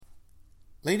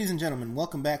Ladies and gentlemen,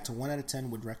 welcome back to 1 out of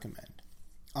 10 Would Recommend.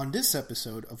 On this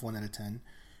episode of 1 out of 10,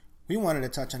 we wanted to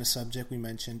touch on a subject we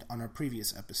mentioned on our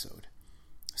previous episode,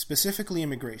 specifically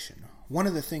immigration. One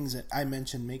of the things that I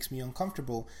mentioned makes me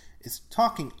uncomfortable is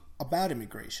talking about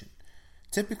immigration,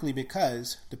 typically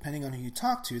because, depending on who you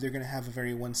talk to, they're going to have a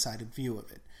very one-sided view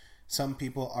of it. Some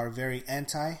people are very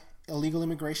anti-illegal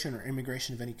immigration or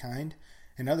immigration of any kind,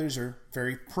 and others are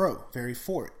very pro, very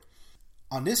for it.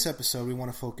 On this episode, we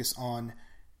want to focus on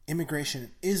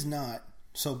immigration is not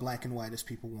so black and white as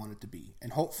people want it to be.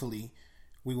 And hopefully,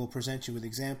 we will present you with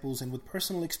examples and with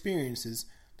personal experiences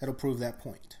that'll prove that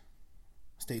point.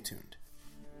 Stay tuned.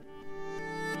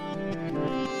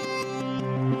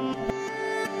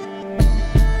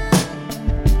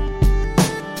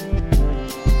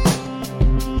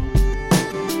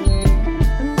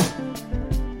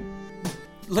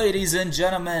 Ladies and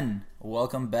gentlemen,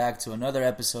 welcome back to another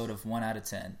episode of 1 out of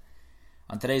 10.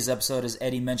 On today's episode, as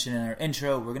Eddie mentioned in our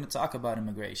intro, we're going to talk about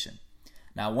immigration.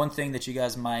 Now, one thing that you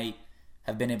guys might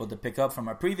have been able to pick up from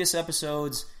our previous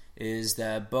episodes is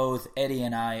that both Eddie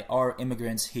and I are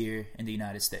immigrants here in the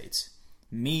United States.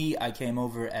 Me, I came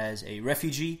over as a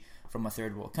refugee from a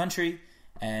third world country,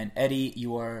 and Eddie,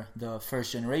 you are the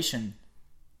first generation.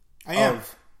 I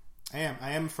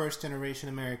am first generation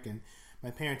American.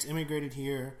 My parents immigrated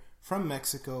here from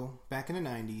Mexico back in the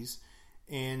 90s.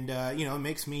 And, it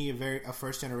makes me a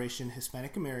first-generation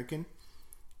Hispanic American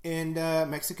and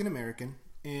Mexican American.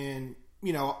 And,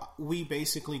 we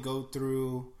basically go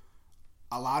through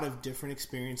a lot of different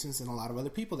experiences and a lot of other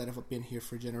people that have been here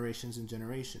for generations and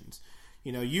generations.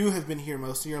 You have been here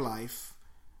most of your life,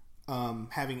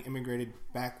 having immigrated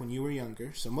back when you were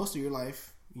younger. So most of your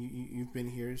life, you've been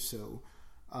here. So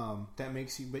that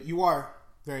makes you... But you are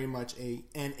very much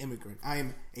an immigrant. I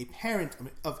am a parent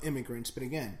of immigrants, but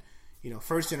again...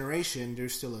 first generation,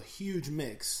 there's still a huge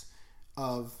mix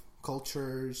of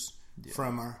cultures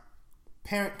from our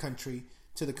parent country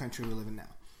to the country we live in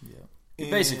now. Yeah. You're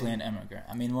basically an immigrant.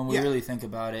 I mean, when we really think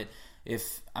about it,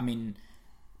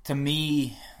 to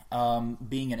me,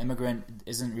 being an immigrant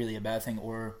isn't really a bad thing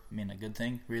or, a good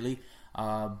thing, really.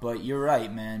 But you're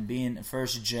right, man. Being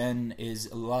first gen is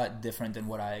a lot different than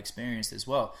what I experienced as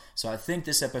well. So I think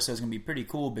this episode is going to be pretty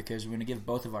cool because we're going to give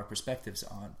both of our perspectives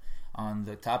on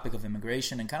the topic of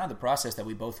immigration and kind of the process that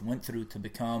we both went through to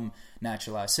become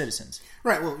naturalized citizens.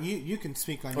 Right. Well, you can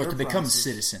speak on your process. Or to become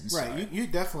citizens. Right. You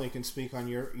definitely can speak on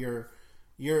your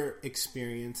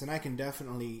experience, and I can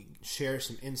definitely share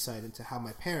some insight into how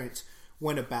my parents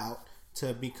went about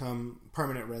to become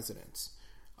permanent residents.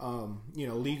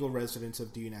 Legal residents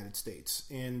of the United States.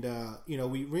 And,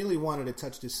 we really wanted to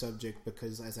touch this subject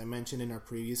because, as I mentioned in our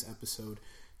previous episode,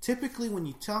 typically when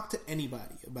you talk to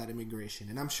anybody about immigration,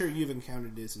 and I'm sure you've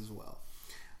encountered this as well,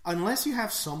 unless you're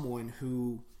talking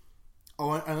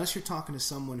to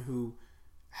someone who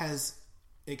has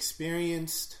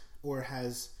experienced or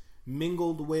has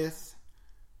mingled with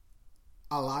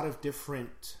a lot of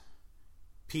different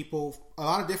people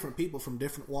from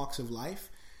different walks of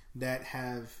life, that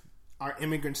are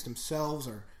immigrants themselves,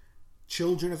 or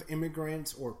children of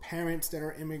immigrants, or parents that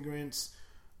are immigrants,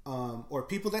 or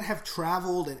people that have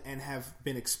traveled and have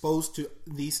been exposed to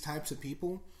these types of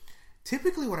people.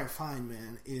 Typically what I find,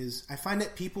 man, is I find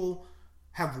that people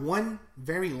have one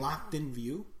very locked in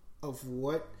view of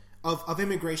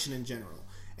immigration in general.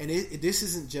 And this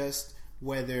isn't just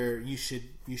whether you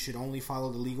should only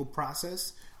follow the legal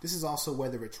process. This is also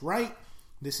whether it's right.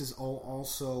 This is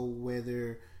also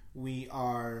whether we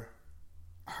are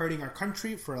hurting our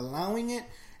country for allowing it.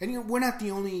 And we're not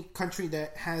the only country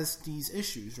that has these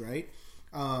issues, right?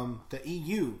 The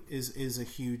EU is a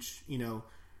huge,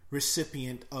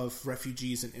 recipient of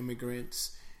refugees and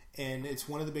immigrants. And it's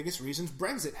one of the biggest reasons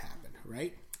Brexit happened,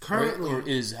 right? Currently, or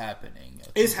is happening.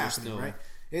 Is happening, right?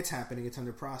 It's happening. It's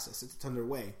under process. It's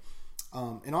underway.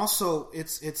 And also,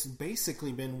 it's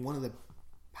basically been one of the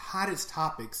hottest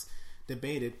topics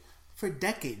debated for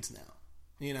decades now.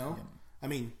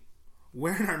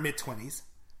 We're in our mid-20s.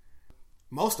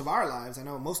 Most of our lives, I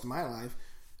know most of my life,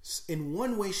 in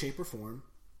one way, shape, or form,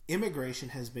 immigration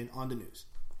has been on the news.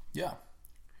 Yeah.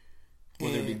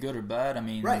 Whether it be good or bad,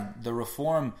 right. The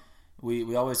reform,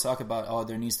 we always talk about,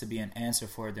 there needs to be an answer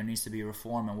for it, there needs to be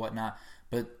reform and whatnot,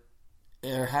 but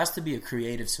there has to be a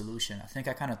creative solution. I think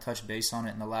I kind of touched base on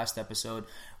it in the last episode.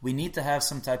 We need to have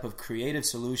some type of creative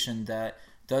solution that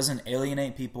doesn't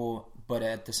alienate people, but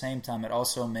at the same time, it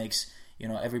also makes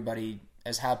everybody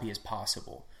as happy as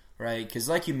possible, right? Because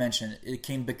like you mentioned, it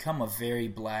can become a very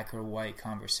black or white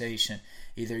conversation.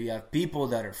 Either you have people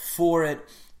that are for it,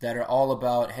 that are all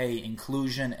about, hey,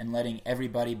 inclusion and letting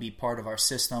everybody be part of our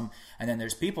system. And then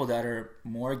there's people that are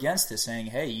more against it, saying,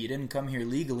 hey, you didn't come here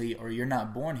legally or you're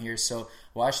not born here, so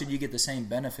why should you get the same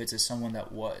benefits as someone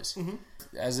that was? Mm-hmm.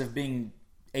 As if being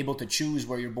able to choose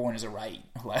where you're born is a right.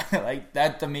 Like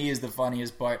that to me is the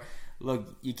funniest part. Look,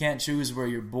 you can't choose where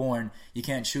you're born. You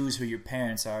can't choose who your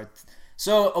parents are.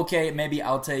 So, okay, maybe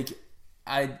I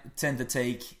tend to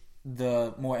take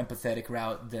the more empathetic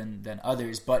route than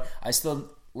others, but I still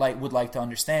would like to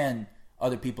understand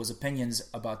other people's opinions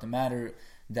about the matter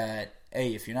that,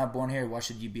 hey, if you're not born here, why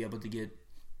should you be able to get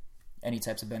any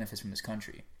types of benefits from this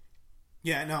country?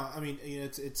 Yeah, no, I mean,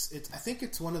 it's I think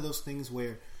it's one of those things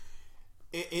where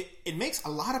it makes a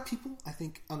lot of people, I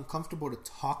think, uncomfortable to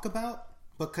talk about,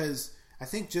 because I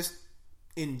think just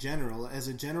in general, as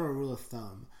a general rule of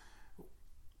thumb,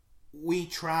 we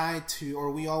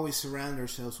always surround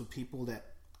ourselves with people that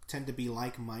tend to be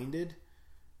like-minded,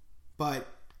 but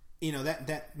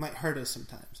that might hurt us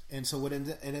sometimes. And so what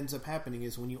ends up happening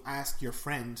is when you ask your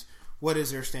friends what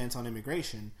is their stance on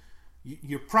immigration,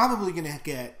 you're probably going to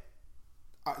get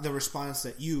the response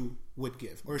that you would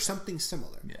give, or something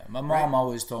similar. Yeah, my mom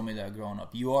always told me that growing up.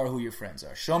 You are who your friends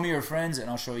are. Show me your friends, and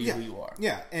I'll show you who you are.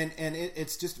 Yeah, and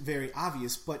it's just very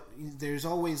obvious. But there's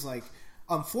always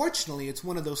unfortunately, it's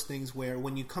one of those things where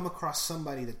when you come across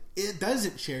somebody that it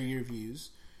doesn't share your views,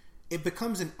 it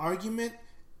becomes an argument,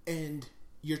 and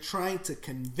you're trying to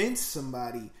convince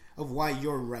somebody of why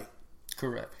you're right.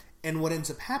 Correct. And what ends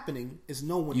up happening is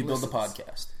no one listens. Build a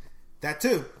podcast. That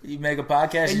too. You make a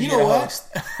podcast and you get a host.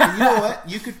 And you know what?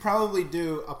 You could probably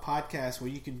do a podcast where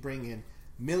you can bring in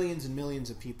millions and millions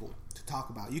of people to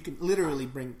talk about. You can literally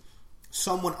bring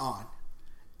someone on,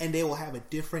 and they will have a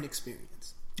different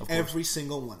experience. Every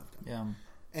single one of them.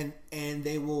 Yeah. And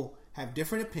they will have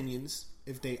different opinions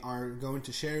if they are going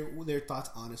to share their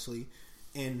thoughts honestly,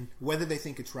 and whether they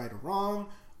think it's right or wrong,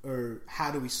 or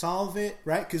how do we solve it,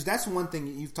 right? Because that's one thing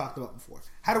that you've talked about before.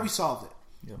 How do we solve it?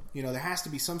 Yeah. There has to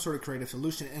be some sort of creative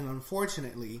solution, and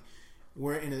unfortunately,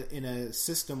 we're in a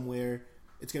system where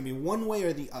it's going to be one way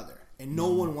or the other, and no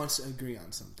one wants to agree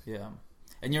on something. Yeah,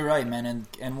 and you're right, man.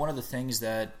 And one of the things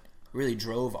that really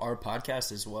drove our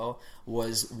podcast as well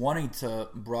was wanting to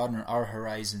broaden our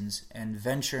horizons and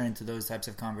venture into those types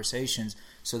of conversations,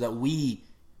 so that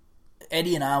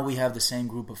Eddie and I, we have the same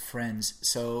group of friends.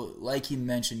 So, like you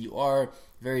mentioned, you are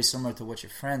very similar to what your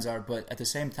friends are, but at the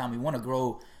same time, we want to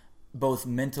grow both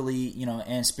mentally,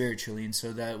 and spiritually, and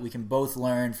so that we can both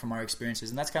learn from our experiences.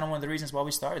 And that's kind of one of the reasons why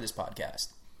we started this podcast.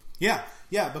 Yeah,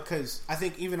 because I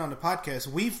think even on the podcast,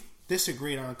 we've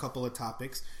disagreed on a couple of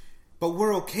topics, but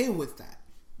we're okay with that.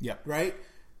 Yeah. Right?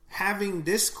 Having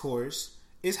discourse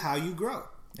is how you grow.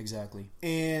 Exactly.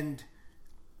 And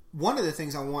one of the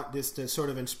things I want this to sort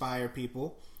of inspire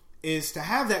people is to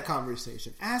have that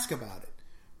conversation. Ask about it,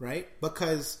 right?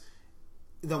 Because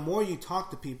the more you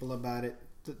talk to people about it,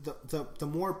 the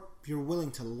more you're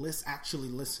willing to actually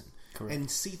listen. Correct.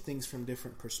 And see things from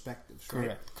different perspectives.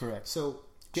 Right? Correct. So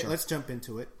let's jump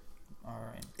into it. All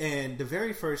right. And the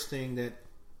very first thing that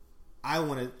I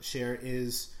want to share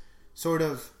is sort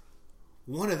of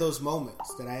one of those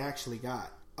moments that I actually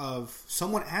got of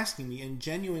someone asking me and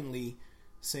genuinely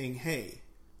saying, hey,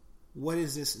 what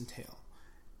does this entail?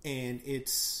 And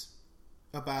it's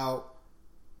about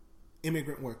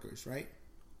immigrant workers, right?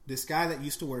 This guy that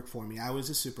used to work for me, I was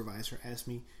a supervisor, asked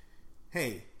me,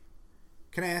 hey,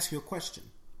 can I ask you a question?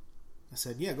 I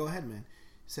said, yeah, go ahead, man.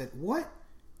 He said,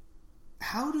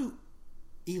 how do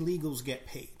illegals get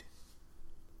paid?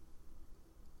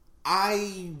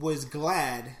 I was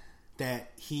glad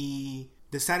that he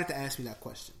decided to ask me that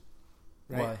question.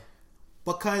 Right? Why?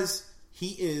 Because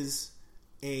he is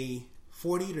a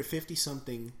 40 to 50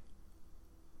 something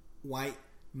white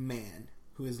man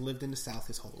who has lived in the South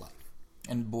his whole life.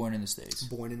 And born in the States.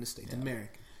 Yeah.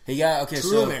 American.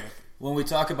 True American. When we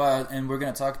talk about, and we're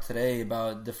going to talk today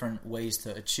about different ways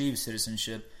to achieve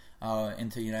citizenship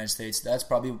into the United States, that's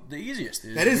probably the easiest.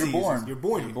 That is You're born. You're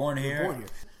born here. You're born here.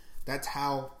 That's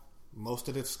how most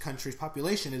of this country's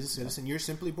population is a citizen. You're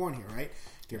simply born here, right?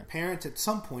 Your parents at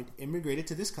some point immigrated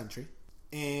to this country,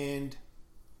 and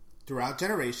throughout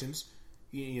generations,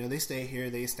 they stay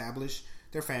here, they establish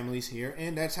their families here,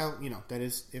 and that's how, that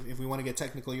is, if we want to get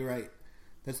technical, you're right.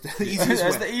 That's the easiest way.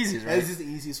 That's the easiest, right? That is the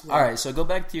easiest way. All right, so go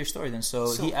back to your story then.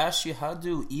 So he asked you, how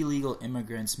do illegal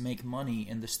immigrants make money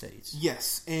in the States?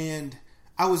 Yes, and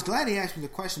I was glad he asked me the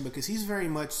question because he's very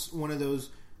much one of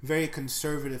those very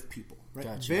conservative people, right?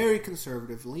 Gotcha. Very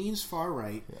conservative, leans far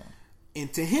right. Yeah.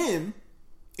 And to him,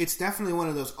 it's definitely one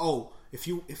of those, if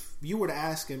you were to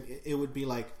ask him, it would be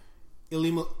like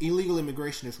illegal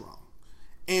immigration is wrong.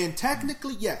 And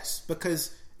technically, yes,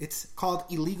 because it's called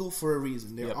illegal for a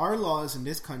reason. There are laws in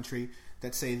this country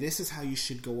that say this is how you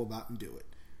should go about and do it,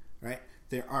 right?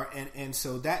 There are, and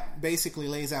so that basically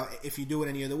lays out if you do it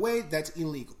any other way, that's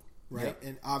illegal, right? Yep.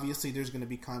 And obviously, there's going to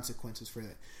be consequences for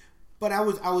that. But I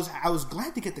was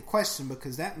glad to get the question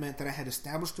because that meant that I had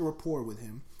established a rapport with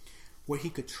him where he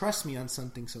could trust me on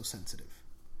something so sensitive.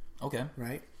 Okay,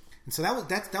 right? And so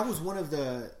that was one of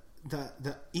the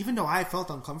even though I felt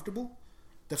uncomfortable.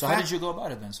 How did you go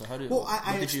about it then? So what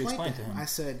did you explain to him? I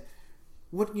said,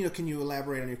 "What can you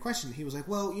elaborate on your question?" He was like,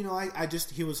 "Well, I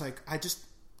just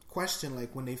question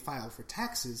like when they file for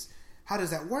taxes, how does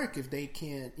that work if they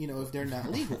can't, if they're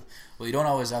not legal?" Well, you don't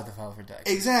always have to file for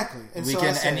taxes. Exactly,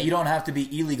 and you don't have to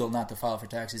be illegal not to file for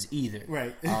taxes either.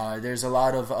 Right. There's a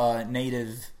lot of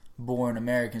native-born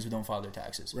Americans who don't file their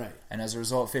taxes. Right. And as a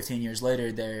result, 15 years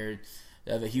later, they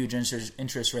have a huge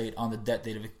interest rate on the debt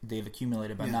they've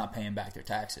accumulated by not paying back their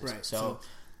taxes. Right. So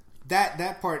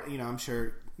that part, I'm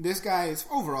sure this guy is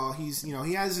overall he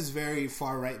has his very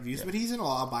far right views, but he's an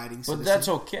law-abiding citizen. But that's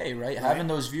okay, right? Having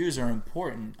those views are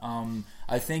important.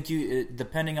 I think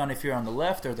depending on if you're on the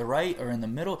left or the right or in the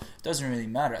middle, it doesn't really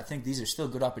matter. I think these are still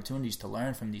good opportunities to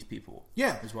learn from these people.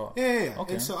 Yeah. As well. Yeah.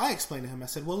 Okay. And so I explained to him. I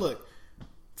said, "Well, look,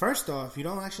 first off, you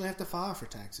don't actually have to file for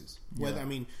taxes.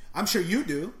 I'm sure you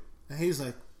do." And he's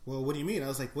like, "Well, what do you mean?" I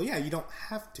was like, "Well, yeah, you don't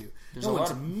have to. No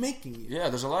one's making you." Yeah,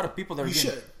 there's a lot of people that are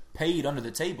getting paid under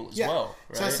the table as well.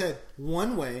 Right? So I said,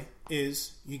 one way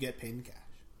is you get paid in cash.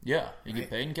 Yeah, you get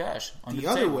paid in cash. The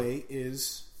other way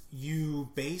is you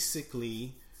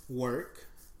basically work,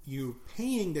 you're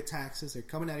paying the taxes, they're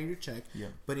coming out of your check,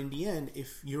 but in the end,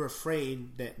 if you're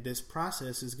afraid that this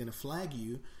process is going to flag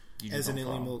you as an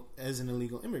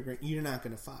illegal immigrant, you're not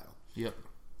going to file. Yep.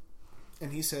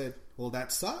 And he said, "Well,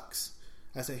 that sucks."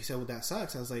 He said, "Well, that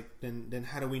sucks." I was like, then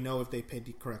how do we know if they paid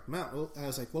the correct amount? Well, I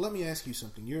was like, "Well, let me ask you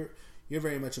something. You're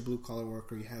very much a blue collar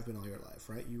worker. You have been all your life,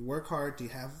 right? You work hard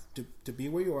to be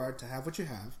where you are, to have what you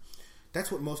have.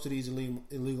 That's what most of these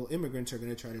illegal immigrants are going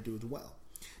to try to do as well.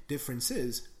 Difference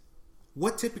is,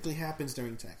 what typically happens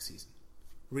during tax season?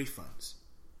 Refunds.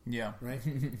 Yeah. Right?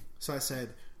 So I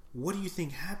said, what do you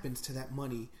think happens to that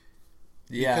money?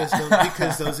 Yeah,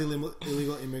 because those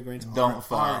illegal immigrants aren't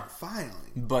filing.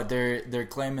 But they're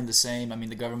claiming the same. I mean,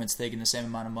 the government's taking the same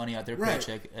amount of money out their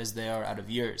paycheck as they are out of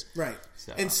yours. Right.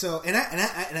 So, and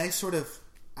I sort of,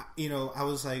 I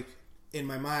was like, in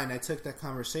my mind, I took that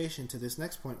conversation to this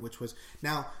next point, which was,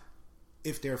 now,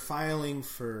 if they're filing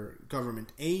for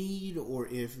government aid or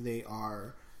if they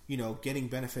are, getting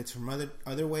benefits from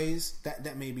other ways,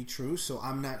 that may be true. So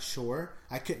I'm not sure.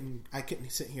 I couldn't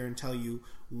sit here and tell you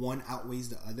one outweighs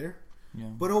the other. Yeah.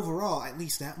 But overall, at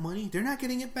least that money, they're not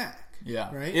getting it back.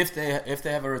 Yeah. Right. If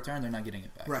they have a return, they're not getting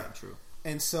it back. Right. Yeah, true.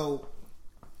 And so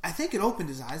I think it opened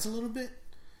his eyes a little bit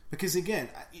because again,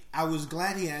 I was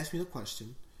glad he asked me the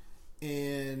question,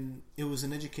 and it was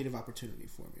an educative opportunity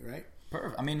for me. Right.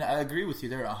 Perfect. I mean, I agree with you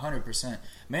there 100%.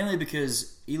 Mainly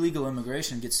because illegal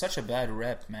immigration gets such a bad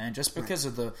rep, man, just because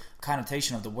of the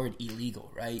connotation of the word illegal,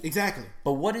 right? Exactly.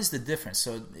 But what is the difference?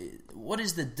 So what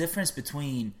is the difference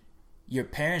between your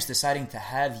parents deciding to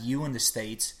have you in the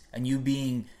States and you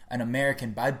being an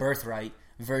American by birthright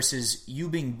versus you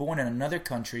being born in another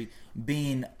country,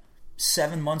 being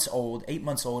 7 months old, 8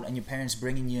 months old, and your parents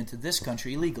bringing you into this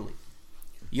country illegally?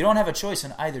 You don't have a choice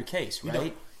in either case,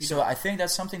 right? So I think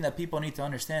that's something that people need to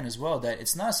understand as well, that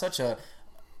it's not such a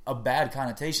bad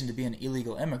connotation to be an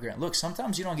illegal immigrant. Look,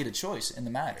 sometimes you don't get a choice in the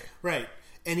matter. Right.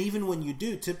 And even when you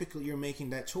do, typically you're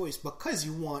making that choice because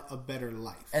you want a better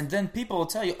life. And then people will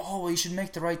tell you, oh, well, you should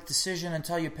make the right decision and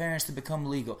tell your parents to become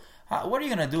legal. What are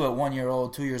you going to do at 1 year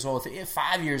old, 2 years old,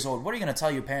 5 years old? What are you going to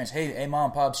tell your parents? Hey,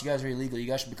 mom, pops, you guys are illegal. You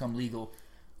guys should become legal.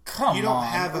 Come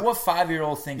on. What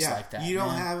 5-year-old thinks like that? You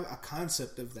don't have a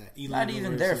concept of that. Not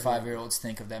even their 5-year-olds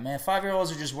think of that, man.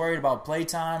 5-year-olds are just worried about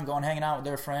playtime, going hanging out with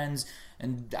their friends,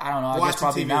 and I don't know, I guess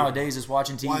probably nowadays is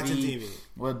watching TV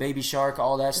with Baby Shark,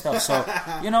 all that stuff. So,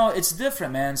 it's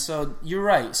different, man. So, you're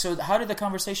right. So, how did the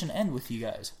conversation end with you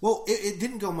guys? Well, it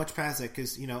didn't go much past that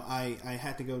because, I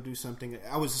had to go do something.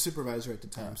 I was a supervisor at the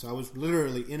time, so I was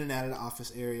literally in and out of the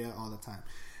office area all the time.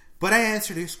 But I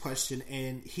answered his question,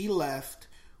 and he left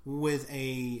with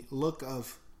a look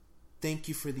of thank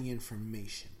you for the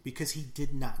information because he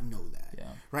did not know that. Yeah.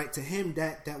 Right? To him,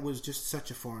 that was just such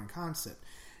a foreign concept.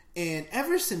 And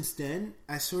ever since then,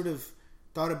 I sort of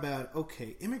thought about,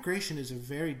 okay, immigration is a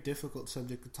very difficult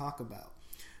subject to talk about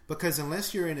because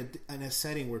unless you're in a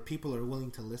setting where people are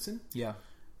willing to listen,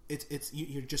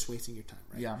 you're just wasting your time,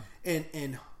 right? Yeah.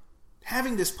 And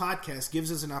having this podcast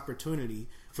gives us an opportunity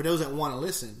for those that want to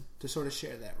listen to sort of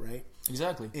share that, right?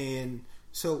 Exactly. And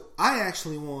so I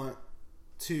actually want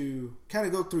to kind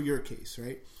of go through your case,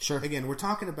 right? Sure. Again, we're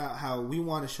talking about how we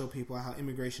want to show people how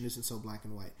immigration isn't so black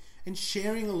and white, and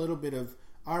sharing a little bit of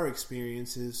our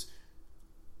experiences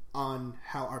on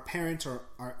how our parents or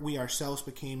we ourselves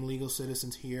became legal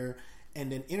citizens here,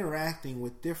 and then interacting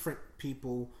with different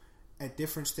people at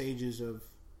different stages of,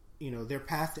 their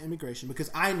path to immigration. Because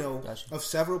I know of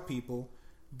several people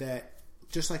that,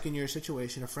 just like in your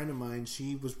situation, a friend of mine,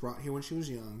 she was brought here when she was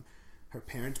young. Her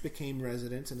parents became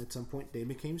residents, and at some point they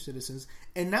became citizens.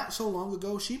 And not so long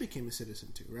ago, she became a citizen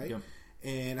too, right? Yep.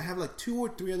 And I have like 2 or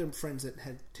 3 other friends that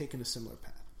had taken a similar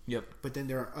path. Yep. But then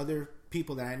there are other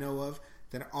people that I know of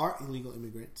that are illegal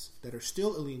immigrants, that are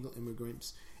still illegal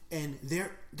immigrants, and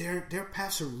their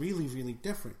paths are really, really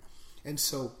different. And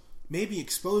so maybe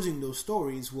exposing those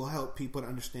stories will help people to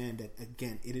understand that,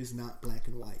 again, it is not black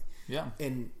and white. Yeah.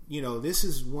 And, this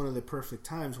is one of the perfect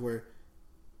times where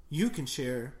you can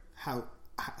share how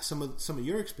some of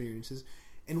your experiences,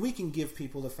 and we can give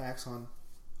people the facts on,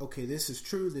 okay, this is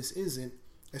true, this isn't,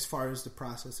 as far as the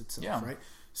process itself, right?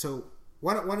 So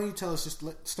why don't you tell us, just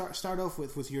start off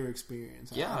with your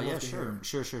experience?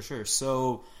 Sure.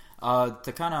 So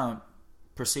to kind of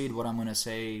proceed what I'm going to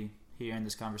say here in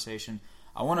this conversation,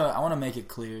 I want to make it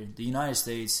clear the United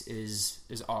States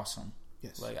is awesome.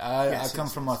 Yes. Like I come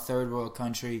from a third world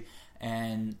country,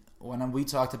 and when we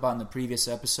talked about in the previous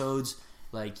episodes,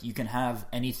 like, you can have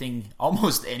anything,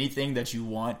 almost anything that you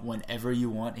want whenever you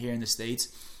want here in the States.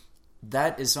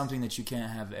 That is something that you can't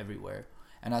have everywhere.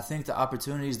 And I think the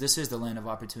opportunities, this is the land of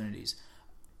opportunities,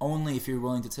 only if you're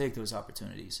willing to take those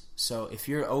opportunities. So if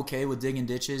you're okay with digging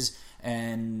ditches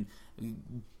and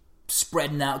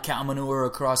spreading out cow manure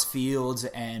across fields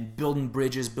and building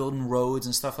bridges, building roads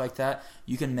and stuff like that,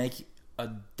 you can make a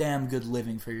damn good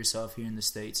living for yourself here in the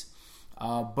States.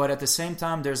 But at the same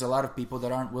time, there's a lot of people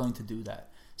that aren't willing to do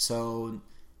that. So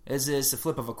it's a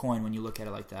flip of a coin when you look at it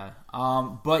like that.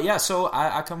 But yeah, so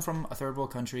I come from a third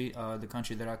world country. The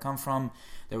country that I come from,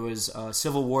 there was a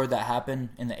civil war that happened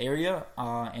in the area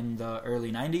in the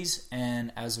early 90s.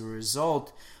 And as a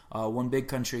result, one big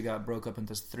country got broke up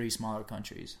into 3 smaller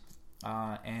countries.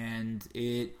 And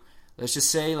let's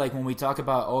just say, like, when we talk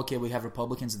about, okay, we have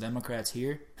Republicans and Democrats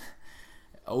here,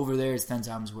 over there it's 10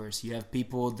 times worse. You have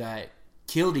people that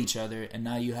killed each other, and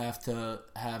now you have to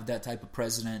have that type of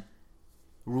president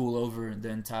rule over the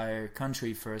entire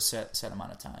country for a set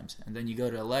amount of times. And then you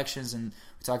go to elections, and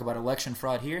we talk about election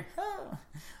fraud here.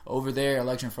 Over there,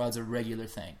 election fraud's a regular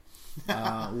thing.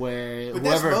 Where but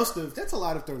that's a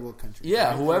lot of third world countries.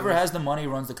 Yeah, right? Whoever has the money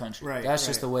runs the country. Right, that's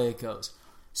just the way it goes.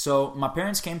 So my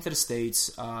parents came to the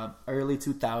States early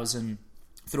 2000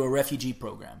 through a refugee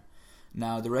program.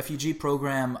 Now, the refugee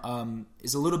program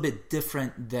is a little bit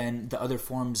different than the other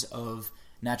forms of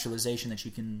naturalization that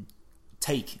you can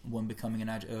take when becoming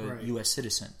a U.S.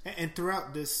 citizen. And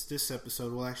throughout this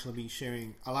episode, we'll actually be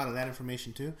sharing a lot of that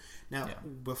information too. Now,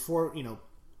 before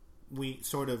we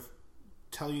sort of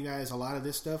tell you guys a lot of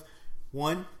this stuff,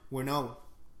 one, we're no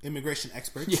immigration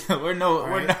experts. Yeah, we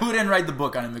didn't write the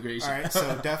book on immigration. All right,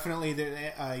 so definitely,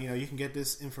 you can get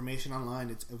this information online.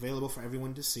 It's available for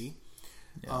everyone to see.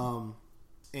 Yeah.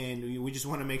 And we just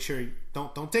want to make sure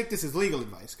don't take this as legal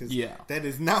advice, because that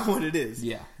is not what it is.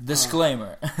 Yeah,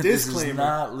 disclaimer. This is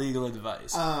not legal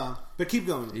advice. But keep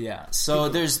going. Yeah. So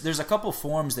there's a couple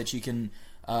forms that you can,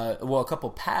 a couple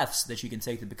paths that you can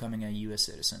take to becoming a U.S.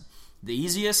 citizen. The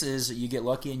easiest is you get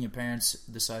lucky and your parents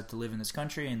decide to live in this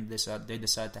country, and they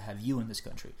decide to have you in this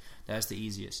country. That's the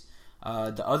easiest.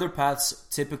 The other paths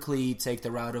typically take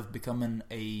the route of becoming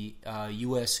a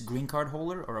U.S. green card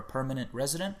holder or a permanent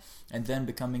resident, and then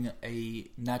becoming a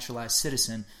naturalized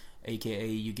citizen, aka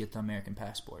you get the American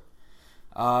passport.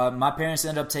 My parents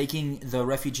ended up taking the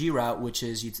refugee route, which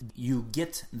is you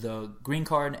get the green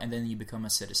card and then you become a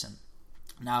citizen.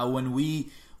 Now, when we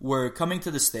were coming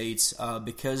to the States,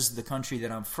 because the country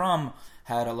that I'm from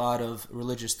had a lot of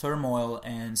religious turmoil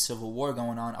and civil war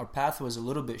going on, our path was a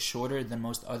little bit shorter than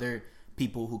most other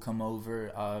people who come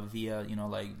over via,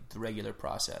 like the regular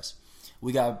process.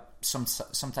 We got some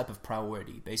type of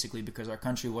priority, basically, because our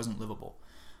country wasn't livable.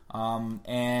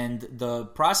 And the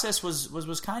process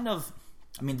was kind of,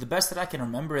 the best that I can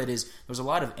remember it is there was a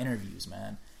lot of interviews,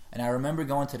 man. And I remember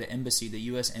going to the embassy, the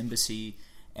U.S. embassy,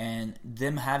 and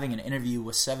them having an interview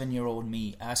with 7-year-old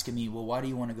me, asking me, well, why do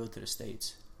you want to go to the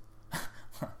States?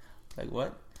 Like,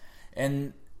 what?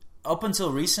 And up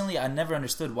until recently, I never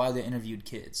understood why they interviewed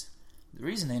kids. The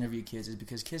reason they interview kids is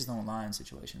because kids don't lie in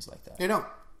situations like that. They don't.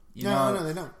 No,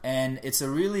 they don't. And it's a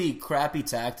really crappy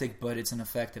tactic, but it's an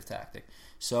effective tactic.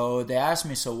 So they asked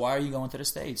me, so why are you going to the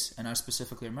States? And I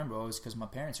specifically remember, it's because my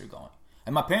parents are going.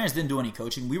 And my parents didn't do any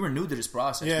coaching. We were new to this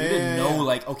process. We didn't know,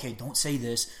 like, okay, don't say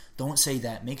this, don't say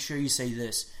that, make sure you say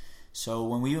this. So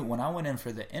when I went in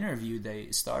for the interview,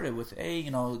 they started with, hey,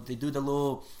 they do the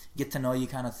little get to know you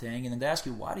kind of thing, and then they ask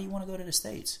you, why do you want to go to the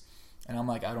States? And I'm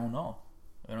like, I don't know.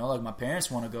 Like my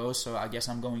parents want to go, so I guess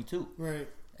I'm going too. Right.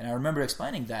 And I remember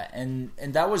explaining that, and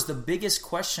that was the biggest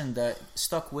question that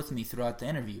stuck with me throughout the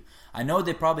interview. I know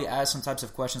they probably asked some types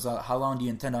of questions like, how long do you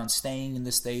intend on staying in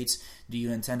the States? Do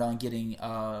you intend on getting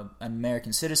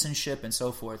American citizenship and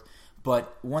so forth?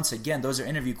 But once again, those are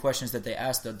interview questions that they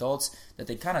ask the adults that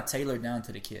they kind of tailor down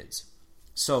to the kids.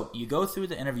 So you go through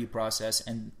the interview process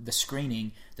and the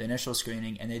screening, the initial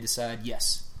screening, and they decide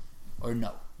yes or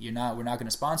no. We're not going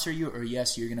to sponsor you, or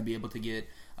yes, you're going to be able to get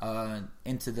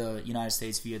into the United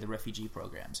States via the refugee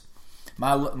programs.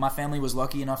 My family was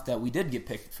lucky enough that we did get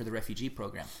picked for the refugee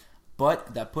program,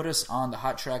 but that put us on the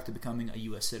hot track to becoming a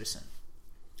U.S. citizen.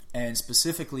 And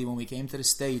specifically, when we came to the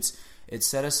States, it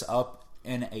set us up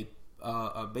in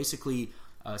basically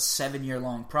a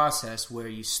 7-year-long process where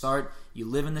you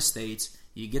live in the States,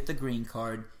 you get the green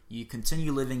card, you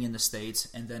continue living in the States,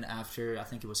 and then after, I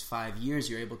think it was 5 years,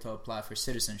 you're able to apply for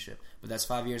citizenship. But that's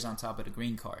 5 years on top of the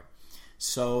green card.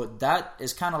 So that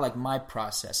is kind of like my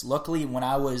process. Luckily, when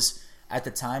I was at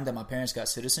the time that my parents got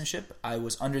citizenship, I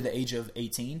was under the age of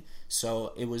 18.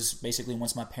 So it was basically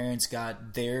once my parents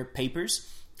got their papers,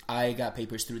 I got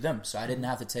papers through them. So I didn't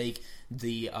have to take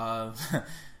the...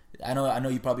 I know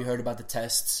you probably heard about the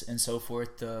tests and so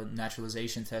forth, the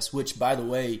naturalization tests, which, by the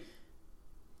way,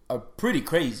 are pretty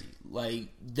crazy. Like,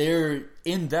 they're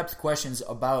in-depth questions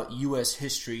about U.S.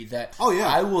 history that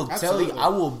I will tell you, I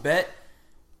will bet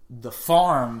the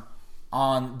farm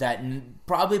on that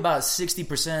probably about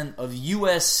 60% of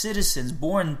U.S. citizens,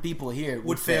 born people here,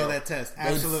 would fail that test.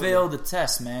 Absolutely. They'd fail the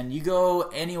test, man. You go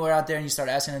anywhere out there and you start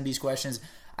asking them these questions,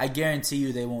 I guarantee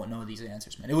you they won't know these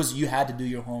answers, man. You had to do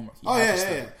your homework.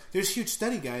 Yeah. There's huge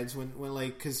study guides when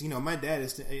like, because my dad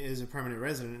is a permanent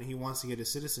resident and he wants to get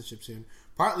his citizenship soon.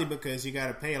 Partly because you got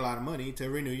to pay a lot of money to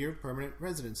renew your permanent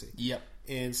residency. Yep.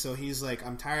 And so he's like,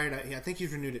 I'm tired. I think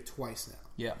he's renewed it twice now.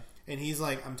 Yeah. And he's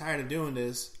like, I'm tired of doing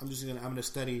this. I'm gonna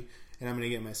study and I'm gonna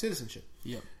get my citizenship.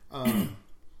 Yep.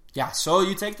 Yeah, so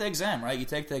you take the exam, right? You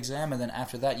take the exam, and then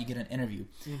after that, you get an interview.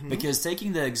 Mm-hmm. Because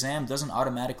taking the exam doesn't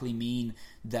automatically mean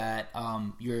that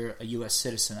you're a U.S.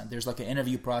 citizen. There's like an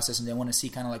interview process, and they want to see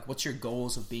kind of like what's your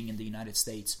goals of being in the United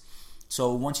States.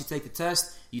 So once you take the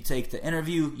test, you take the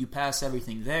interview, you pass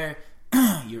everything there,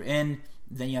 you're in,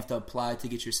 then you have to apply to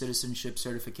get your citizenship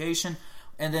certification,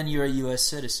 and then you're a U.S.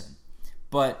 citizen.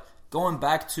 But going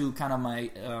back to kind of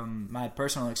my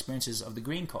personal experiences of the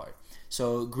green card.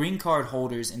 So green card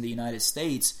holders in the United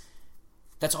States,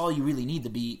 that's all you really need to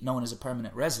be known as a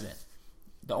permanent resident.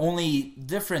 The only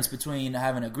difference between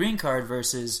having a green card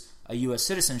versus a U.S.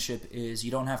 citizenship is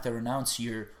you don't have to renounce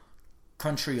your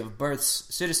country of birth's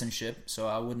citizenship, so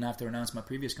I wouldn't have to renounce my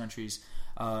previous country's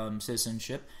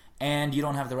citizenship, and you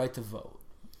don't have the right to vote.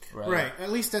 Right.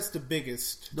 At least that's the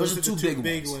biggest. Those are the two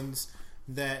big ones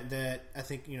that I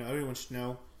think everyone should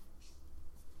know.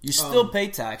 You still pay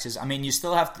taxes. I mean, you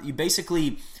still have to, you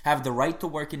basically have the right to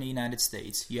work in the United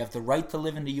States. You have the right to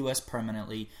live in the U.S.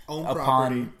 permanently. Own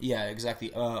property. Yeah,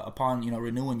 exactly. Upon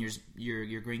renewing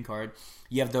your green card,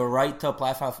 you have the right to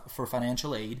apply for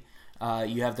financial aid.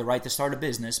 You have the right to start a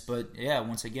business, but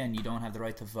once again, you don't have the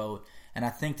right to vote. And I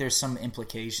think there's some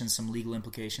implications, some legal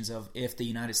implications of if the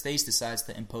United States decides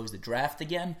to impose the draft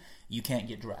again, you can't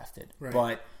get drafted. Right.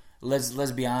 But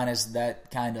let's be honest, that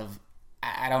kind of,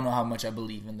 I don't know how much I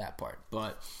believe in that part,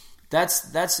 but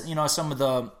that's some of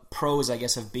the pros, I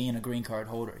guess, of being a green card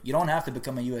holder. You don't have to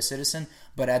become a U.S. citizen,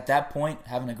 but at that point,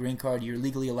 having a green card, you're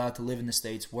legally allowed to live in the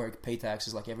States, work, pay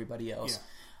taxes like everybody else.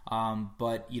 Yeah.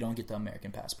 But you don't get the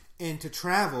American passport. And to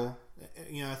travel,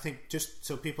 I think just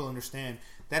so people understand,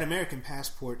 that American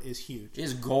passport is huge.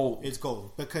 It's gold. It's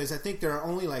gold because I think there are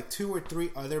only like 2 or 3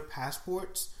 other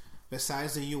passports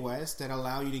besides the U.S. that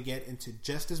allow you to get into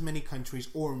just as many countries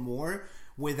or more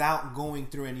without going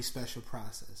through any special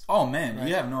process. Oh, man, right?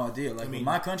 You have no idea. Like, with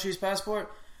my country's passport,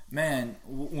 man,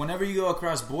 whenever you go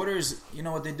across borders, you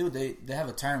know what they do? They have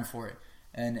a term for it.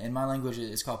 And in my language,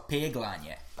 it's called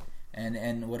peglanie.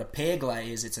 And what a pegla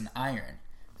is, it's an iron.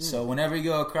 So whenever you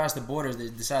go across the borders, they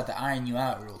decide to iron you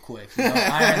out real quick.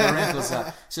 Iron the wrinkles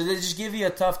out. So they just give you a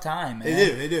tough time, man.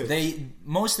 They do.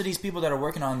 Most of these people that are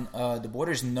working on the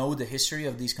borders know the history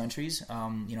of these countries.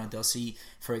 They'll see,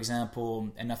 for example,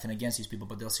 and nothing against these people,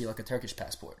 but they'll see like a Turkish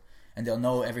passport. and they'll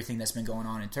know everything that's been going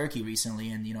on in Turkey recently,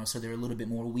 and so they're a little bit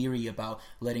more weary about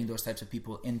letting those types of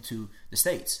people into the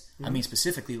States. I mean,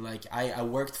 specifically, like I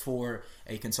worked for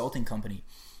a consulting company,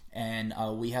 and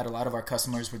we had a lot of our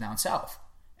customers were down south.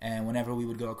 And whenever we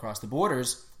would go across the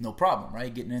borders, no problem,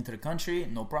 right? Getting into the country,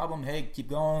 no problem. Hey, keep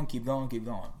going, keep going, keep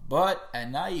going. But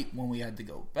at night, when we had to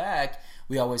go back,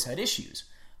 we always had issues.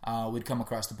 We'd come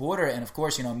across the border, and of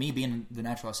course, me being the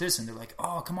natural citizen, they're like,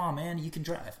 oh, come on, man, you can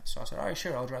drive. So I said, all right,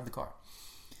 sure, I'll drive the car.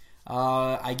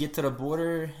 I get to the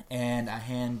border, and I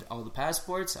hand all the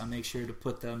passports. I make sure to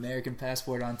put the American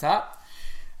passport on top.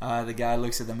 The guy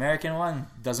looks at the American one,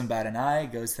 doesn't bat an eye,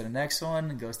 goes to the next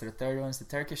one, goes to the third one, it's the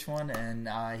Turkish one, and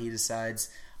he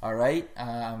decides, all right,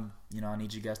 I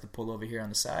need you guys to pull over here on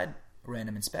the side,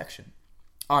 random inspection.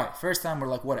 All right, first time we're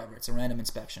like, whatever, it's a random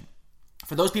inspection.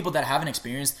 For those people that haven't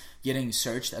experienced getting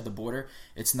searched at the border,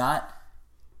 it's different,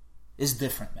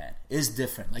 man. It's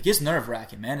different. Like, it's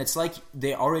nerve-wracking, man. It's like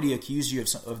they already accuse you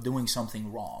of doing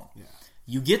something wrong. Yeah.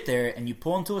 You get there, and you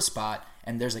pull into a spot,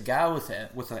 and there's a guy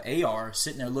with an AR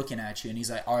sitting there looking at you, and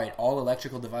he's like, all right, all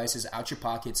electrical devices out your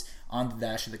pockets on the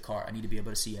dash of the car. I need to be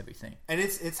able to see everything. And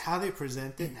it's how they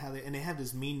present it, and they have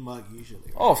this mean mug usually.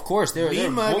 Right? Oh, of course.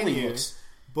 They're bullies.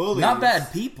 Not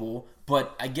bad people,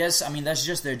 but I guess, that's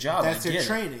just their job. That's their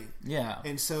training. Yeah.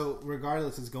 And so,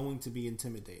 regardless, it's going to be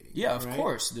intimidating. Yeah, of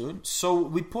course, dude. So,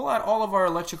 we pull out all of our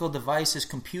electrical devices,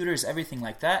 computers, everything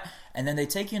like that, and then they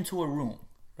take you into a room.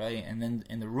 Right? And then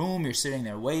in the room, you're sitting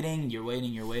there waiting.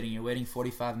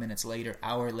 45 minutes later,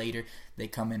 hour later, they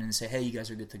come in and say, hey, you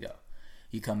guys are good to go.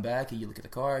 You come back and you look at the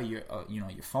car. Your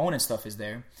phone and stuff is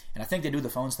there. And I think they do the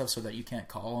phone stuff so that you can't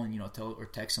call and tell or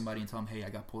text somebody and tell them, hey,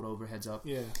 I got pulled over. Heads up.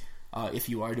 Yeah. If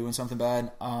you are doing something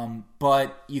bad.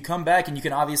 But you come back and you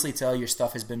can obviously tell your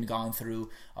stuff has been gone through.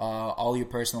 All your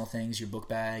personal things, your book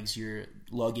bags, your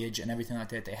luggage, and everything like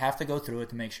that. They have to go through it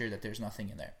to make sure that there's nothing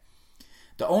in there.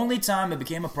 The only time it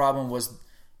became a problem was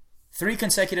 3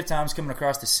 consecutive times coming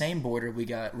across the same border, we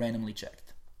got randomly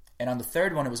checked. And on the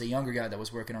third one, it was a younger guy that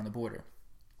was working on the border.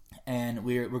 And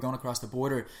we're going across the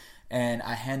border, and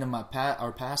I hand him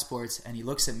our passports, and he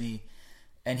looks at me,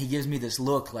 and he gives me this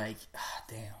look like,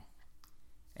 damn.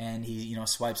 And he,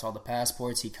 swipes all the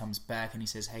passports. He comes back, and he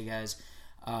says, hey, guys,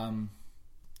 can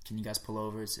you guys pull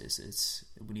over?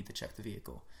 We need to check the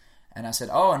vehicle. And I said,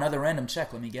 oh, another random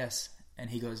check, let me guess. And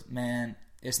he goes, man,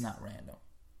 it's not random.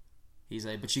 He's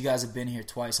like, but you guys have been here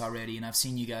twice already, and I've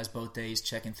seen you guys both days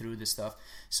checking through this stuff.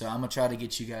 So I'm going to try to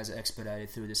get you guys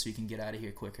expedited through this so you can get out of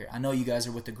here quicker. I know you guys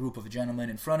are with a group of gentlemen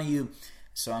in front of you,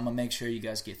 so I'm going to make sure you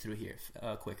guys get through here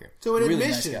quicker. So an really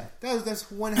admission. Nice guy.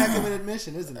 That's one heck of an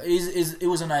admission, isn't it? It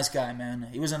was a nice guy, man.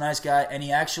 He was a nice guy, and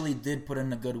he actually did put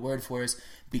in a good word for us,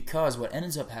 because what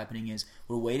ends up happening is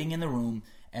we're waiting in the room,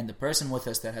 and the person with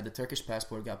us that had the Turkish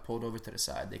passport got pulled over to the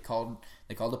side. They called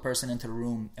the person into the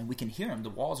room, and we can hear him. The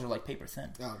walls are like paper thin.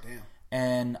 Oh, damn.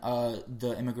 And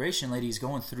the immigration lady is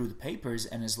going through the papers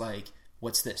and is like,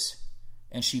 what's this?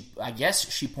 And I guess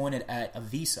she pointed at a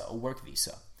visa, a work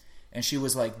visa. And she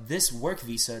was like, this work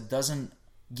visa doesn't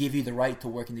give you the right to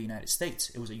work in the United States.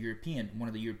 It was one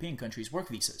of the European countries' work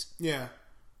visas. Yeah.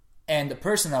 And the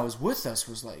person that was with us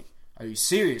was like, are you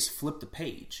serious? Flip the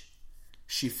page.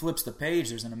 She flips the page,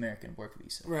 there's an American work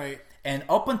visa. Right. And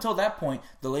up until that point,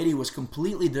 the lady was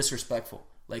completely disrespectful.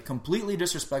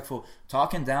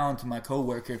 Talking down to my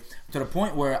coworker to the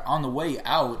point where on the way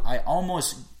out, I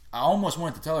almost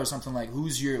wanted to tell her something like,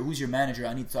 who's your manager?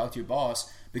 I need to talk to your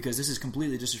boss, because this is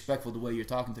completely disrespectful the way you're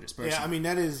talking to this person.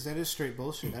 Yeah, that is straight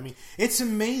bullshit. It's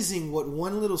amazing what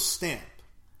one little stamp.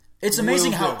 It's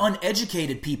amazing how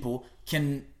uneducated people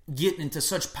can get into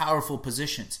such powerful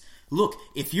positions. Look,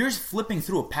 if you're flipping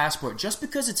through a passport, just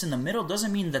because it's in the middle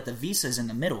doesn't mean that the visa is in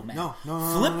the middle, man. No.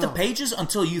 Flip the pages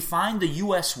until you find the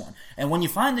U.S. one. And when you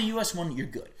find the U.S. one, you're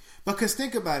good. Because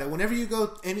think about it. Whenever you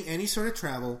go any sort of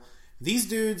travel, these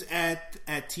dudes at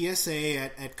TSA,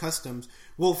 at Customs,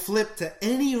 will flip to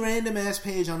any random-ass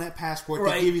page on that passport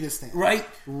to give you the stamp.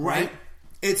 Right.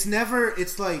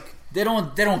 It's like... They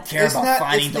don't care about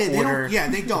finding the order.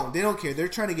 They don't. They don't care. They're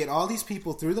trying to get all these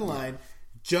people through the line.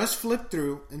 Just flip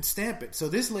through and stamp it. So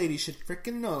this lady should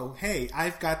freaking know, hey,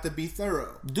 I've got to be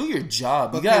thorough. Do your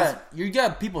job. You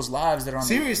got people's lives that are on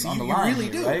the line. You really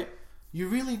do. Right? You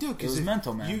really do. It was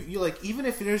mental, man. You like, even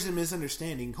if there's a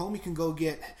misunderstanding, homie can go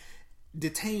get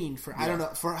detained for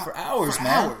hours,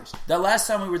 man. That last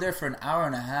time we were there for an hour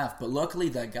and a half, but luckily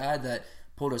that guy that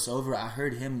pulled us over, I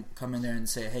heard him come in there and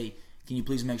say, hey, can you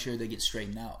please make sure they get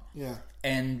straightened out? Yeah.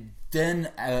 And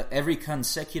then every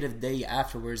consecutive day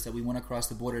afterwards that we went across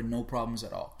the border, no problems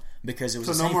at all. because it was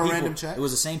So the no same more people. random checks? It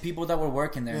was the same people that were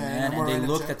working there, Yeah, man, no more and they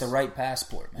random looked at checks? the right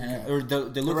passport, man, Okay. or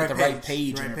they looked at the right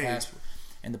page in Right the page. passport,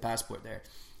 in the passport there.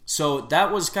 So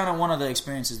that was kind of one of the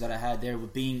experiences that I had there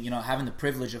with being, having the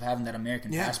privilege of having that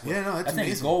American passport. Yeah, no, it's that thing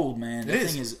is amazing. gold, man. That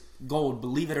thing is gold,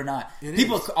 believe it or not.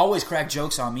 People always crack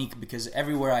jokes on me because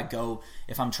everywhere I go,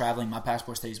 if I'm traveling, my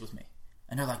passport stays with me.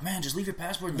 And they're like, man, just leave your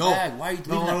passport in the bag. Why are you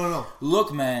leaving that? No.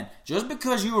 Look, man, just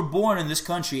because you were born in this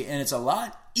country and it's a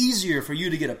lot easier for you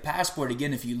to get a passport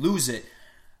again if you lose it,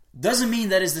 doesn't mean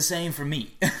that is the same for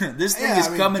me. This thing is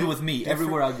coming with me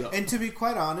everywhere I go. And to be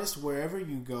quite honest, wherever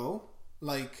you go,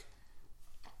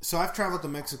 so I've traveled to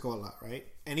Mexico a lot, right?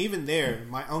 And even there,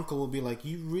 my uncle will be like,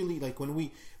 you really,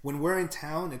 when we're in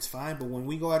town, it's fine, but when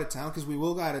we go out of town, because we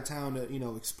will go out of town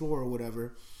to, explore or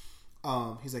whatever,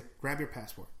 he's like, grab your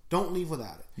passport. Don't leave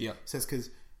without it. Yeah. Says, because,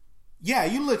 yeah,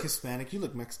 you look Hispanic, you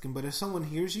look Mexican, but if someone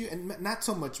hears you, and not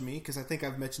so much me, because I think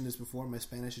I've mentioned this before, my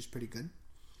Spanish is pretty good,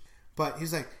 but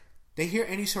he's like, they hear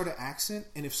any sort of accent,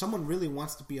 and if someone really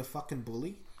wants to be a fucking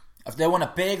bully, if they want to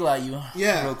pegla you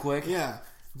real quick,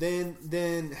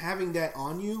 then having that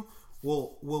on you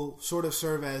will sort of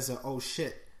serve as a, oh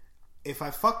shit, if I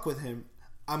fuck with him,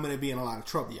 I'm going to be in a lot of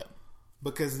trouble. Yep.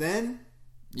 Because then,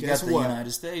 you guess got the what?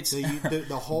 United States.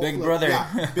 The whole Big brother.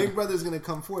 Big brother's going to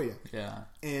come for you. Yeah.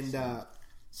 And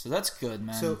so that's good,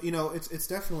 man. So it's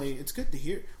definitely, it's good to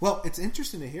hear. Well, it's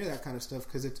interesting to hear that kind of stuff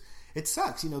because it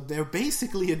sucks. They're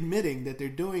basically admitting that they're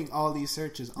doing all these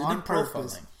searches on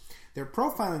purpose. They're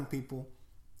profiling people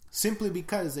simply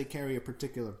because they carry a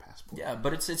particular passport. Yeah,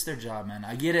 but it's their job, man.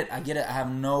 I get it. I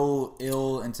have no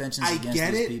ill intentions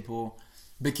against these people.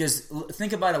 Because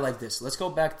think about it like this. Let's go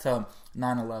back to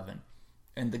 9/11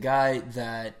 and the guy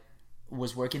that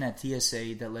was working at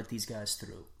TSA that let these guys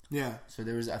through. Yeah. So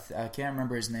there was I can't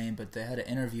remember his name, but they had an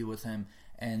interview with him,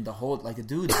 and the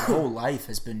dude's whole life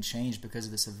has been changed because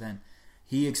of this event.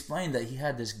 He explained that he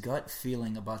had this gut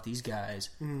feeling about these guys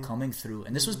coming through,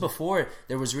 and this was before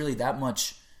there was really that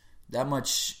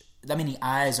many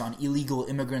eyes on illegal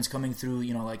immigrants coming through,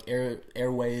 like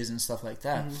airways and stuff like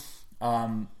that.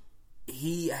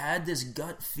 He had this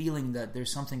gut feeling that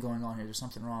there's something going on here, there's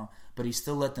something wrong, but he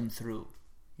still let them through,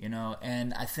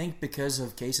 and I think because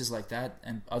of cases like that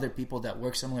and other people that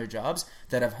work similar jobs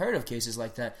that have heard of cases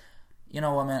like that,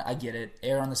 man, I get it.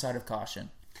 Err on the side of caution.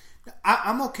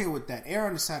 I'm okay with that. Err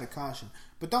on the side of caution.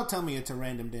 But don't tell me it's a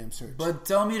random damn search. But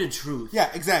tell me the truth.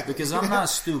 Yeah, exactly. Because I'm not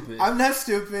stupid. I'm not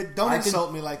stupid. Don't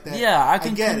insult me like that. Yeah, I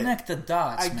can connect the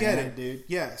dots, I get it, dude.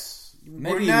 Yes.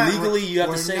 Maybe legally you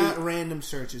have to say... We're not random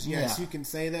searches. Yes, you can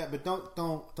say that, but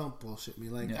don't bullshit me.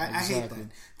 Like, I hate that.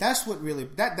 That's what really...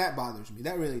 That bothers me.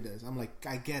 That really does. I'm like,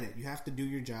 I get it. You have to do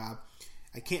your job.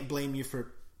 I can't blame you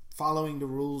for following the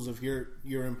rules of your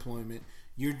employment.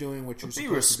 You're doing what you're supposed to be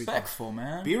doing. Be respectful,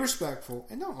 man. Be respectful,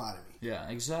 and don't lie to me. Yeah,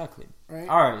 exactly. Right?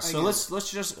 All right, so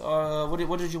let's just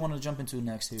what did you want to jump into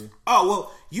next here? Oh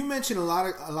well, you mentioned a lot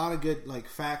of good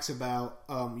facts about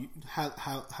how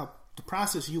the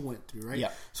process you went through, right?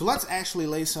 Yeah. So let's actually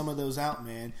lay some of those out,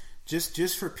 man.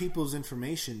 Just for people's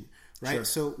information, right? Sure.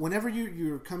 So whenever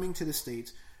you're coming to the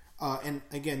States, and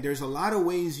again, there's a lot of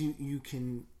ways you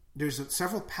can. There's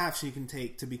several paths you can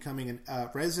take to becoming a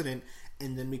resident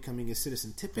and then becoming a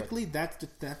citizen. Typically, that's the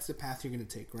path you're going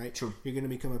to take, right? True. You're going to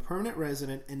become a permanent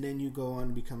resident, and then you go on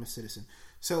to become a citizen.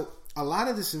 So a lot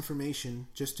of this information,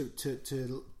 just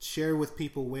to share with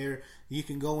people where you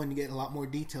can go and get a lot more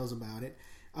details about it,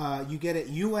 you get at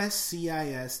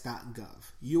uscis.gov.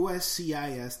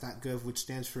 uscis.gov, which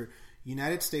stands for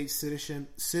United States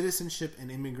Citizenship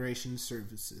and Immigration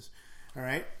Services. All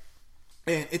right?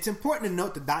 And it's important to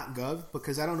note the .gov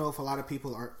because I don't know if a lot of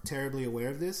people are terribly aware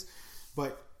of this,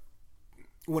 but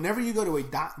whenever you go to a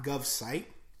 .gov site,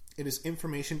 it is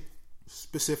information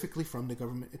specifically from the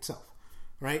government itself,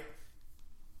 right?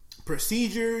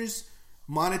 Procedures,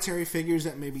 monetary figures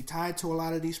that may be tied to a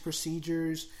lot of these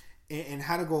procedures, and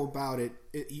how to go about it.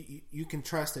 You can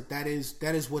trust that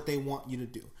is what they want you to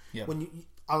do. Yep.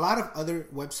 A lot of other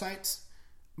websites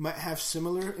might have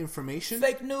similar information,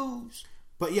 fake news.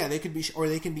 But yeah, they can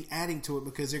be adding to it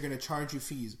because they're going to charge you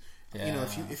fees. Yeah.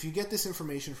 If you get this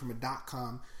information from a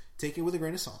 .com, take it with a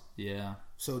grain of salt. Yeah.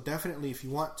 So definitely, if you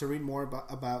want to read more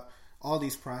about all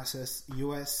these processes,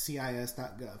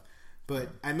 uscis.gov. But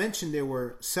I mentioned there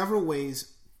were several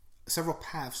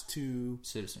paths to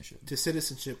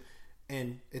citizenship,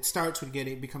 and it starts with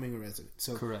becoming a resident.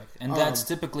 So correct, and that's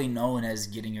typically known as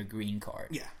getting your green card.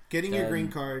 Yeah, getting your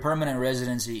green card. Permanent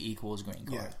residency equals green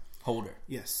card holder.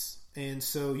 Yes. And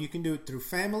so you can do it through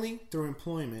family, through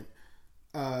employment,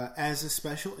 as a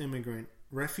special immigrant,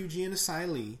 refugee and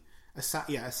asylee,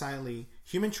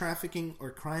 human trafficking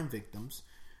or crime victims,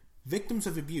 victims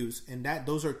of abuse, and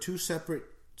those are two separate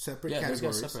categories. Those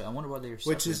guys separate. I wonder why they're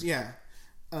separate. Which is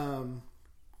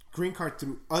green card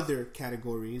through other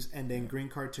categories, and then green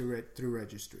card through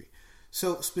registry.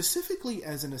 So specifically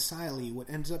as an asylee, what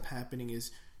ends up happening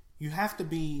is you have to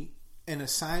be an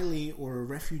asylee or a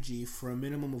refugee for a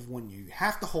minimum of 1 year. You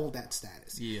have to hold that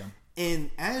status. Yeah. And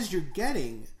as you're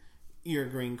getting your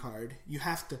green card, you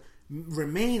have to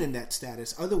remain in that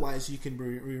status. Otherwise, you can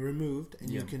be removed and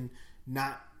you can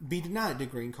not be denied the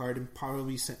green card and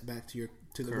probably sent back to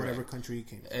whatever country you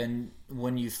came from. And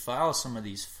when you file some of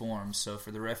these forms, so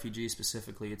for the refugee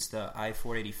specifically, it's the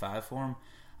I-485 form,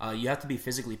 you have to be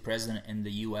physically present in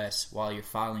the U.S. while you're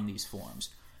filing these forms.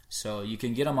 So you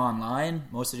can get them online.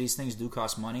 Most of these things do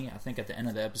cost money. I think at the end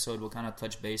of the episode, we'll kind of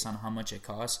touch base on how much it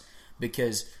costs.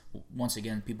 Because, once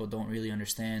again, people don't really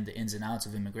understand the ins and outs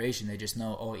of immigration. They just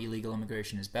know, illegal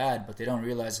immigration is bad, but they don't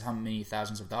realize how many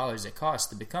thousands of dollars it costs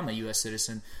to become a U.S.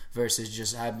 citizen versus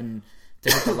just having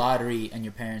to hit the lottery and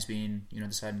your parents being,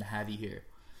 deciding to have you here.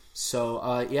 So,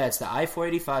 it's the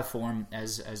I-485 form,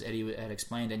 as Eddie had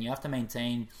explained, and you have to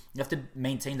maintain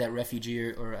that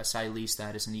refugee or asylee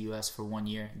status in the U.S. for 1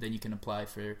 year. Then you can apply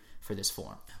for this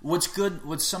form. What's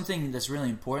something that's really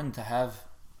important to have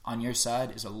on your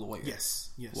side is a lawyer. Yes.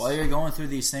 While you're going through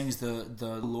these things,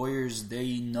 the lawyers,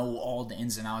 they know all the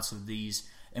ins and outs of these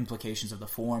implications of the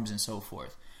forms and so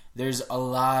forth. There's a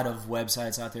lot of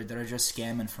websites out there that are just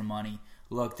scamming for money.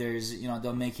 Look, there's,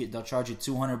 they'll charge you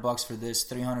 $200 for this,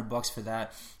 $300 for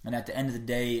that, and at the end of the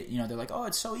day, they're like,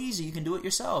 it's so easy, you can do it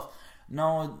yourself.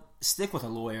 No, stick with a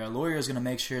lawyer. A lawyer is going to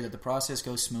make sure that the process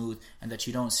goes smooth and that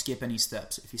you don't skip any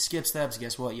steps. If you skip steps,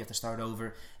 guess what? You have to start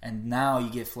over, and now you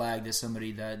get flagged as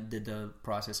somebody that did the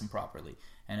process improperly,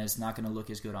 and it's not going to look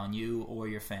as good on you or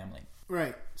your family.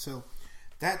 Right. So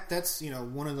that's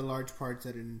one of the large parts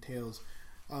that it entails.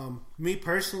 Me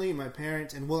personally, my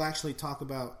parents, and we'll actually talk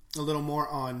about a little more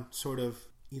on sort of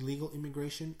illegal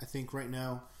immigration. I think right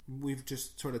now we've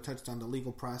just sort of touched on the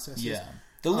legal processes. Yeah.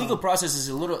 The legal process is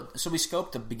a little... So we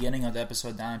scoped the beginning of the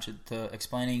episode down to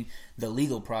explaining the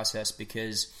legal process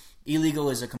because illegal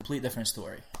is a complete different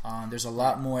story. There's a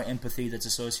lot more empathy that's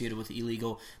associated with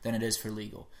illegal than it is for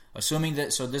legal. Assuming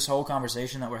that... So this whole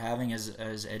conversation that we're having, as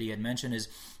Eddie had mentioned, is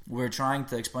we're trying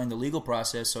to explain the legal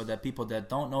process so that people that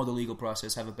don't know the legal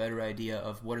process have a better idea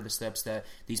of what are the steps that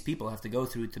these people have to go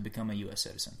through to become a U.S.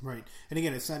 citizen. Right. And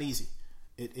again, it's not easy.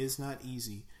 It is not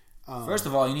easy. First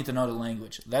of all, you need to know the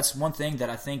language. That's one thing that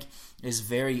I think is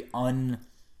very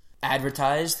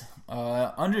unadvertised.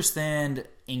 Understand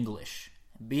English.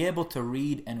 Be able to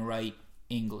read and write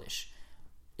English.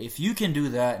 If you can do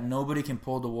that, nobody can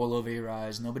pull the wool over your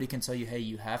eyes. Nobody can tell you, hey,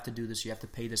 you have to do this, you have to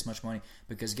pay this much money.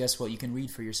 Because guess what? You can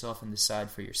read for yourself and decide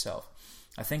for yourself.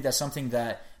 I think that's something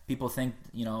that people think,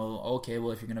 okay,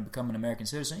 well, if you're going to become an American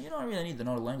citizen, you don't really need to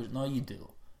know the language. No, you do.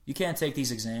 You can't take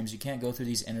these exams. You can't go through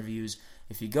these interviews.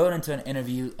 If you go into an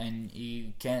interview and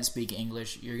you can't speak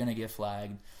English, you're going to get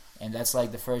flagged. And that's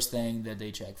like the first thing that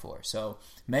they check for. So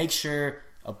make sure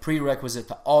a prerequisite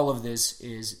to all of this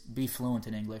is be fluent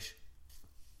in English.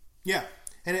 Yeah.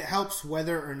 And it helps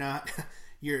whether or not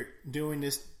you're doing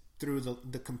this through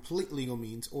the complete legal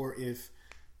means, or if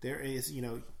there is,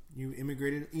 you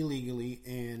immigrated illegally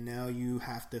and now you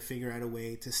have to figure out a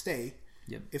way to stay,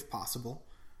 if possible.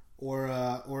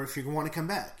 Or if you want to come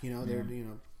back,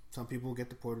 some people get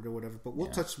deported or whatever. But we'll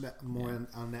touch more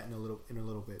on that in a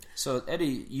little bit. So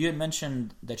Eddie, you had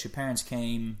mentioned that your parents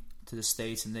came to the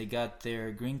States and they got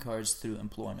their green cards through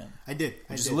employment. I did,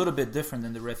 which is a little bit different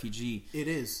than the refugee. It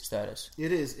is status.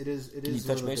 It is. Can you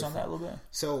touch base on that a little bit?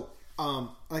 So,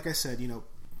 like I said,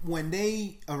 when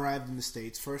they arrived in the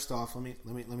States, first off, let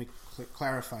me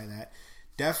clarify that.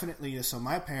 Definitely, so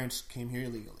my parents came here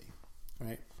illegally,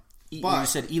 right? But you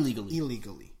said illegally.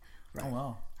 Illegally, right? Oh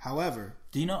wow. However,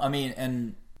 do you know? I mean,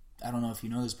 and I don't know if you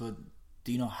know this, but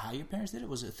do you know how your parents did it?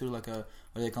 Was it through like what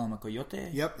do they call them, a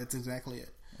coyote? Yep, that's exactly it.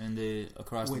 And they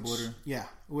across the border. Yeah,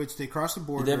 which they crossed the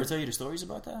border. Did they ever tell you the stories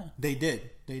about that? They did,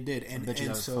 and I bet you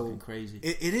that was fucking crazy.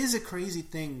 It is a crazy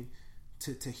thing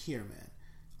to hear,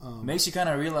 man. Makes you kind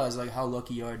of realize like how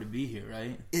lucky you are to be here,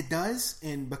 right? It does,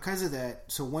 and because of that,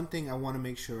 so one thing I want to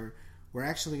make sure we're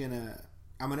actually gonna.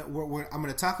 I'm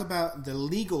gonna talk about the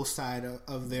legal side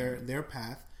of their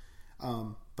path,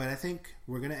 but I think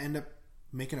we're gonna end up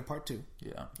making a part 2.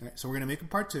 Yeah. Right, so we're gonna make a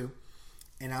part 2,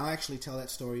 and I'll actually tell that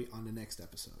story on the next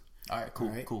episode. All right, cool,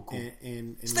 cool.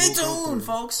 And stay tuned,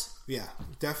 folks. Yeah,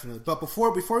 definitely. But before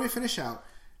we finish out,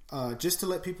 just to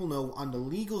let people know on the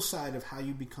legal side of how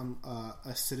you become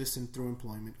a citizen through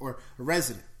employment, or a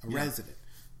resident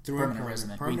through permanent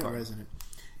resident,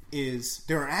 is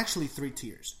there are actually 3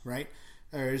 tiers, right?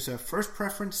 there's a first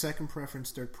preference, second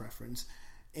preference, third preference.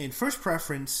 And first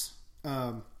preference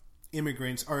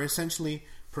immigrants are essentially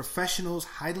professionals,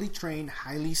 highly trained,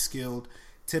 highly skilled.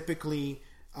 Typically,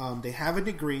 they have a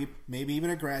degree, maybe even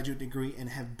a graduate degree, and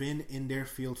have been in their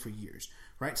field for years,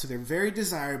 right? So they're very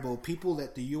desirable, people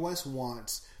that the U.S.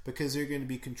 wants because they're going to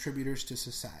be contributors to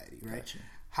society, right?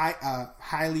 Gotcha.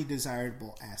 Highly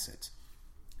desirable assets.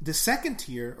 The second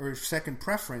tier, or second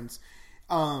preference,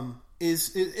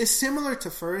 is similar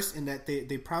to first in that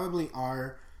they probably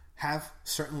have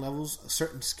certain levels,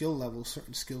 certain skill levels,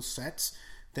 certain skill sets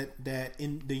that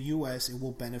in the U.S. it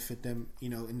will benefit them,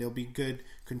 and they'll be good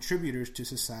contributors to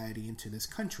society and to this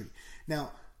country.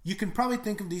 Now, you can probably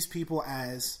think of these people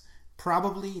as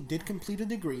probably did complete a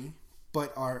degree,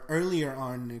 but are earlier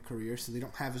on in their career, so they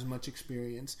don't have as much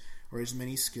experience or as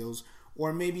many skills.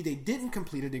 Or maybe they didn't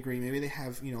complete a degree. Maybe they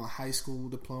have, a high school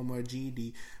diploma or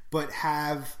GED, but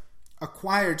have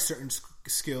acquired certain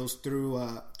skills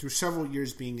through several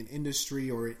years being in industry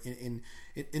or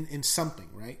in something,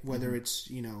 right? Whether it's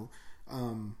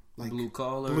like blue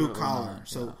collar.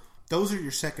 So those are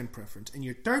your second preference, and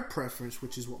your third preference,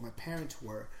 which is what my parents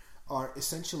were, are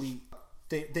essentially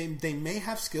they may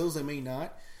have skills, they may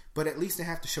not, but at least they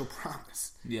have to show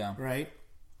promise. Yeah. Right.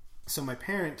 So my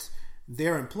parents,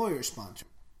 their employer sponsored,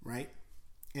 right,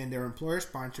 and their employer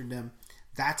sponsored them.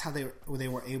 That's how they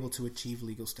were able to achieve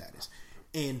legal status.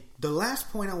 And the last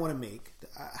point I want to make,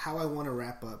 how I want to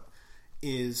wrap up,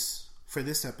 is for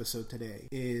this episode today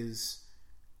is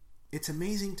it's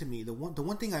amazing to me. The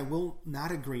one thing I will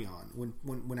not agree on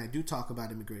when I do talk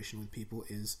about immigration with people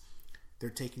is they're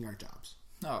taking our jobs.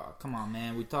 Oh, come on,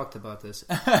 man. We talked about this.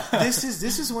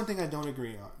 This is one thing I don't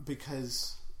agree on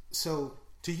because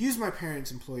to use my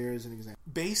parents' employer as an example,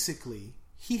 basically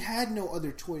he had no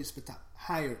other choice but to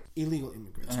hire illegal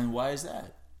immigrants. And why is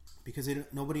that? Because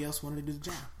nobody else wanted to do the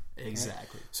job.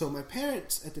 Exactly. Right? So my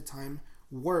parents at the time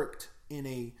worked in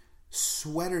a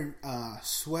sweater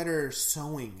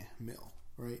sewing mill,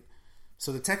 right?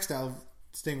 So the textile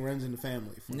thing runs in the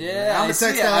family. Yeah, I'm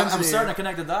starting to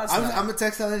connect the dots. I'm a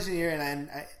textile engineer, and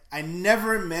I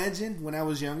never imagined when I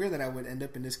was younger that I would end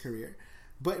up in this career.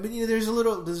 But there's a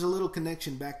little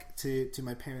connection back to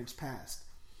my parents' past.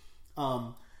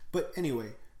 But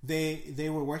anyway, they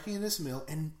were working in this mill,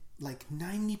 and like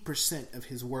 90% of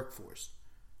his workforce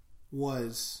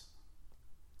was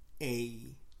a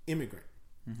immigrant,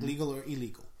 legal or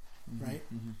illegal, right?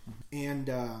 And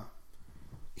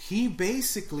he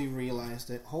basically realized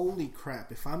that, holy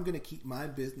crap, if I'm going to keep my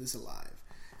business alive,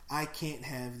 I can't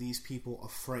have these people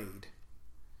afraid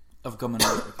of coming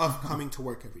to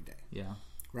work every day. Yeah.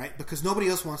 Right? Because nobody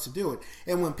else wants to do it.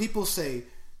 And when people say,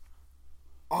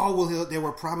 oh, well, they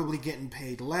were probably getting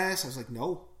paid less, I was like,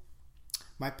 no.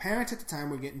 My parents at the time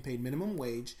were getting paid minimum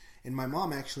wage, and my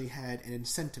mom actually had an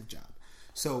incentive job.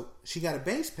 So she got a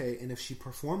base pay, and if she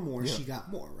performed more, she got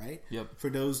more, right? Yep. For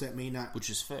those that may not... Which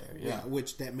is fair, yeah.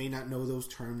 That may not know those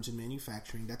terms in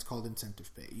manufacturing, that's called incentive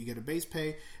pay. You get a base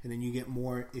pay, and then you get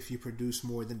more if you produce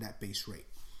more than that base rate,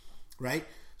 right?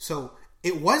 So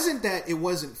it wasn't that it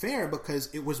wasn't fair because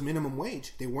it was minimum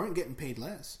wage. They weren't getting paid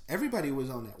less. Everybody was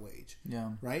on that wage,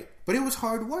 right? But it was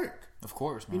hard work. Of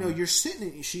course, man.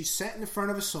 She's sat in front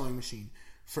of a sewing machine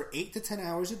for 8 to 10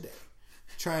 hours a day,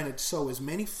 trying to sew as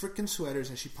many freaking sweaters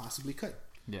as she possibly could.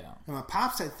 Yeah. And my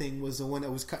pops, I think, was the one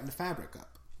that was cutting the fabric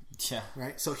up. Yeah.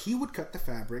 Right? So he would cut the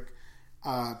fabric,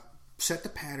 set the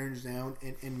patterns down,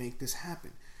 and make this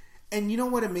happen. And you know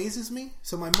what amazes me?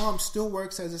 So my mom still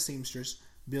works as a seamstress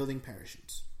building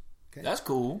parachutes. Okay? That's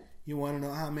cool. You want to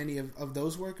know how many of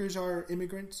those workers are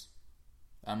immigrants?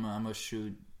 I'm a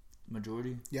shoot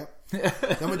majority. Yep.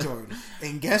 The majority.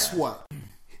 And guess what?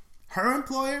 Her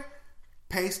employer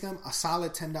pays them a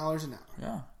solid $10 an hour.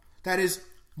 Yeah. That is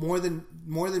more than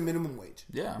minimum wage.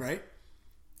 Yeah. Right?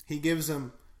 He gives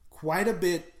them quite a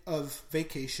bit of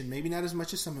vacation, maybe not as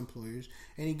much as some employers,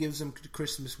 and he gives them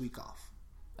Christmas week off.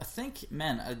 I think,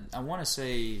 man, I want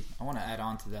to add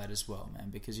on to that as well, man,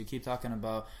 because you keep talking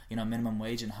about, minimum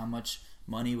wage and how much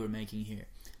money we're making here.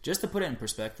 Just to put it in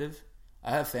perspective,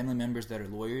 I have family members that are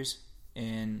lawyers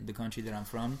in the country that I'm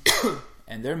from,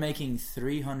 and they're making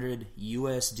 $300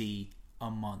 USD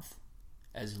a month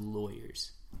as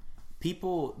lawyers.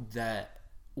 People that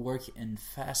work in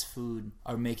fast food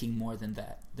are making more than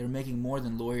that. They're making more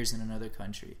than lawyers in another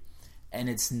country. And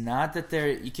it's not that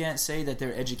you can't say that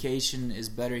their education is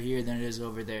better here than it is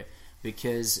over there.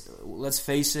 Because let's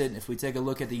face it, if we take a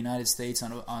look at the United States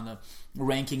on the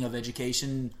ranking of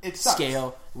education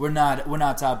scale, we're not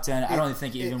top 10. I don't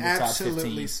think even we're top 15. It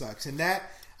absolutely sucks. And that,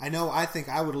 I think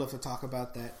I would love to talk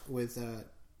about that with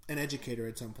an educator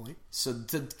at some point. So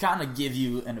to kind of give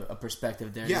you a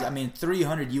perspective there, yeah. I mean,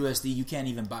 $300 USD, you can't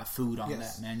even buy food on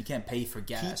that, man. You can't pay for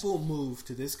gas. People move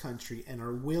to this country and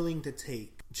are willing to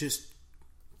take just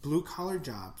blue-collar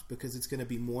jobs because it's going to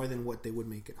be more than what they would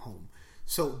make at home.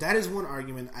 So that is one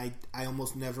argument I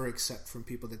almost never accept from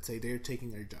people that say they're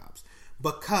taking their jobs.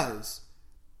 Because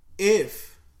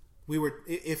if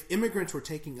immigrants were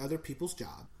taking other people's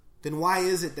jobs, then why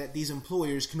is it that these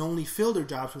employers can only fill their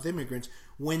jobs with immigrants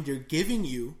when they're giving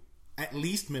you at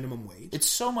least minimum wage? It's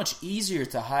so much easier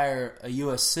to hire a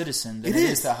U.S. citizen than it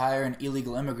is to hire an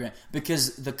illegal immigrant,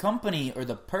 because the company or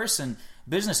the person,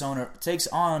 business owner, takes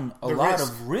on a lot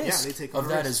of risk of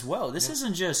that as well. This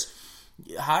isn't just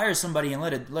hire somebody and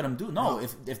let them do. No,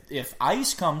 if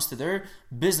ICE comes to their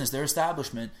business, their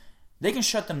establishment, they can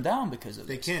shut them down because of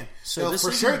this. They can. So they'll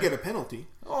for sure get a penalty.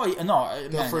 Oh no,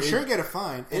 they'll for sure get a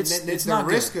fine. And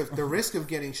the risk of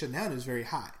getting shut down is very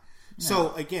high. Yeah.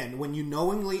 So again, when you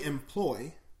knowingly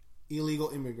employ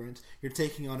illegal immigrants, you're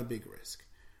taking on a big risk,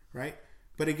 right?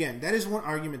 But again, that is one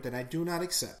argument that I do not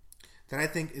accept, that I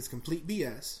think is complete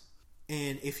BS.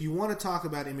 And if you want to talk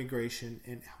about immigration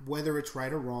and whether it's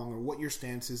right or wrong or what your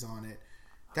stance is on it,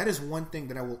 that is one thing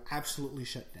that I will absolutely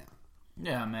shut down.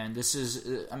 Yeah, man, this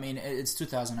is, I mean, it's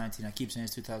 2019. I keep saying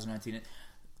it's 2019.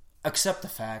 Accept the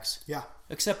facts. Yeah.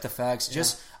 Accept the facts.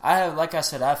 Yeah. Like I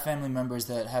said, I have family members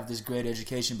that have this great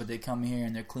education, but they come here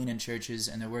and they're cleaning churches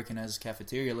and they're working as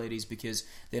cafeteria ladies because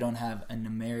they don't have an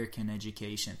American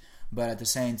education. But at the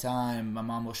same time, my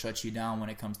mom will shut you down when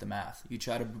it comes to math. You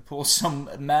try to pull some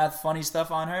math funny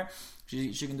stuff on her,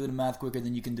 she can do the math quicker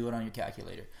than you can do it on your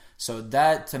calculator. So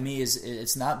that, to me,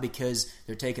 it's not because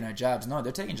they're taking our jobs. No,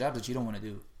 they're taking jobs that you don't want to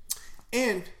do.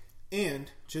 And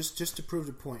just to prove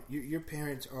the point, your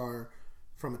parents are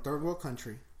from a third world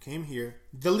country, came here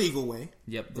the legal way.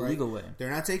 Yep, the legal way.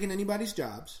 They're not taking anybody's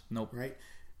jobs. Nope. Right?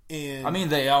 And I mean,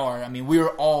 they are. I mean, we're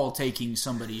all taking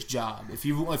somebody's job. If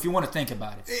you want to think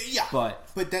about it. Yeah.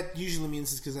 But that usually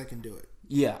means it's because I can do it.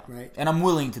 Yeah. Right? And I'm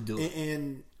willing to do it.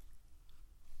 And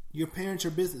your parents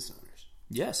are business owners.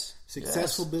 Yes.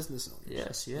 Successful business owners.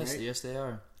 Yes, right? Yes, they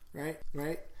are.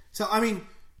 Right. So, I mean,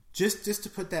 just to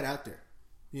put that out there,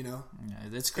 you know? Yeah,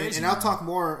 that's crazy. And I'll talk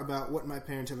more about what my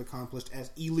parents have accomplished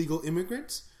as illegal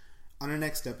immigrants on our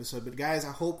next episode. But, guys,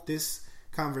 I hope this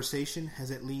conversation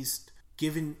has at least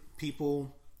given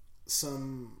people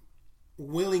some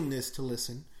willingness to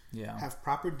listen, have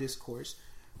proper discourse.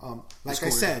 Like I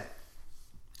said,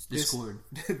 Discord.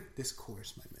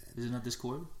 Discourse, my man. Is it not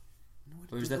Discord?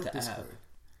 No, or is that the Discord? app?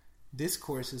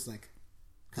 Discourse is like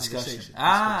discussion.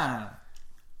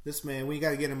 This man, we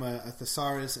got to get him a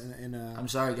thesaurus and a... I'm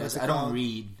sorry, guys. I don't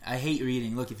read. I hate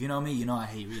reading. Look, if you know me, you know I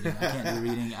hate reading. I can't do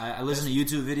reading. I listen to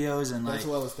YouTube videos and that's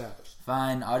well established.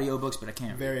 Fine audiobooks, but I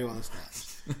can't read. Very well established.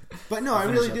 But no, I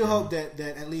really do hope that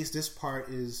at least this part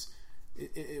is...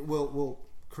 It will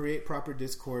create proper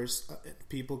discourse,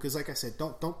 people. Because like I said,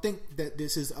 don't think that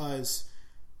this is us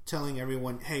telling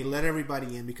everyone, hey, let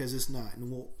everybody in, because it's not.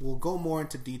 And we'll go more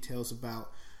into details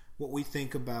about what we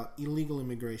think about illegal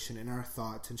immigration and our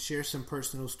thoughts, and share some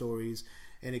personal stories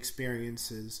and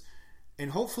experiences, and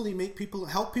hopefully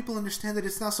help people understand that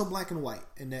it's not so black and white,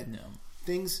 and that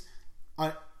things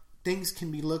can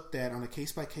be looked at on a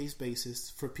case-by-case basis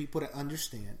for people to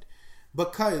understand.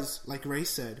 Because, like Ray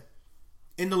said,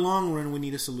 in the long run, we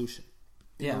need a solution.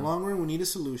 In the long run, we need a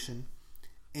solution.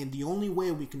 And the only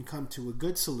way we can come to a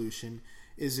good solution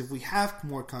is if we have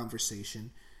more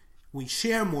conversation, we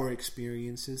share more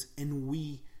experiences, and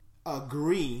we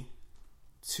agree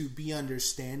to be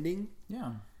understanding.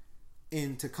 Yeah.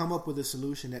 And to come up with a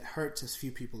solution that hurts as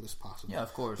few people as possible. Yeah,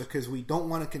 of course. Because we don't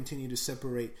want to continue to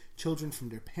separate children from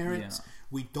their parents. Yeah.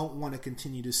 We don't want to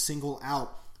continue to single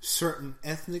out certain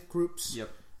ethnic groups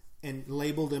and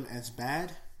label them as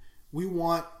bad. We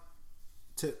want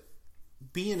to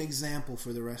be an example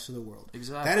for the rest of the world.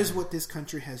 Exactly. That is what this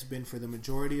country has been for the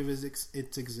majority of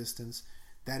its existence.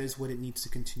 That is what it needs to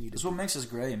continue to be. That's what makes us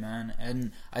great, man.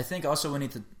 And I think also we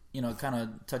need to, kind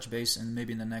of touch base, and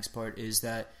maybe in the next part, is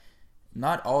that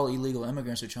not all illegal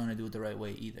immigrants are trying to do it the right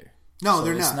way either. No,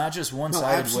 they're not. It's not just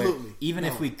one-sided way. Even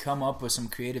if we come up with some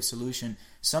creative solution,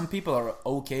 some people are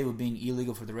okay with being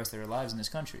illegal for the rest of their lives in this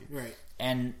country. Right.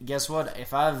 And guess what?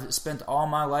 If I've spent all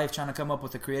my life trying to come up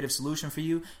with a creative solution for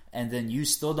you, and then you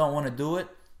still don't want to do it,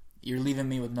 you're leaving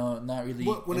me with not really any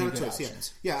good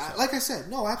options. Yeah. So. Like I said,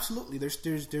 no, absolutely.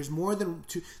 There's more than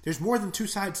two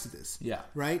sides to this. Yeah.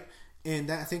 Right.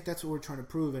 And I think that's what we're trying to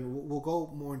prove, and we'll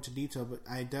go more into detail. But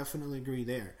I definitely agree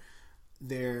there.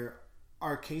 There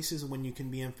are cases when you can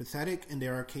be empathetic, and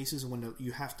there are cases when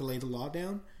you have to lay the law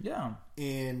down. Yeah.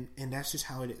 And that's just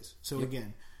how it is. So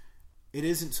again, it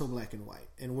isn't so black and white.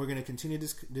 And we're going to continue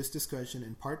this discussion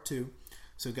in part 2.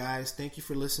 So guys, thank you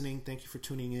for listening. Thank you for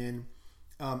tuning in.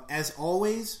 As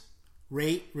always,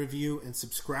 rate, review, and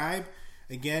subscribe.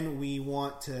 Again, we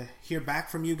want to hear back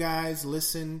from you guys.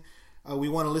 Listen. We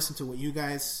want to listen to what you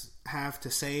guys have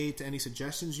to say, to any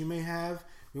suggestions you may have.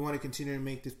 We want to continue to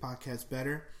make this podcast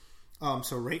better.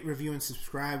 So rate, review, and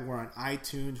subscribe. We're on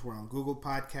iTunes. We're on Google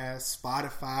Podcasts,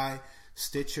 Spotify,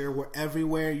 Stitcher. We're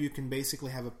everywhere you can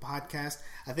basically have a podcast.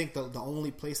 I think the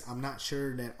only place I'm not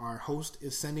sure that our host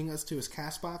is sending us to is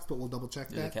Castbox, but we'll double check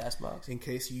that. Castbox? In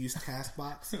case you use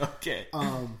Castbox. Okay.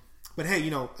 But hey,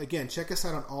 again, check us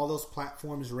out on all those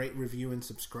platforms. Rate, review, and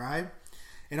subscribe.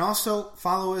 And also,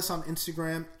 follow us on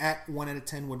Instagram at 1 out of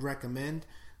 10 would recommend.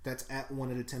 That's at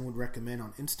 1 out of 10 would recommend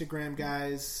on Instagram,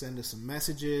 guys. Send us some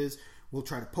messages. We'll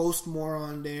try to post more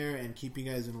on there and keep you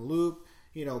guys in a loop.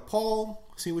 Poll,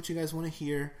 see what you guys want to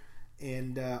hear.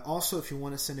 And also, if you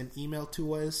want to send an email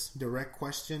to us, direct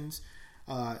questions,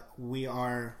 we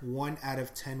are 1 out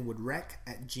of 10 would rec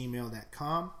at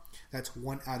gmail.com. That's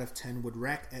 1 out of 10 would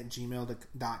rec at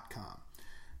gmail.com.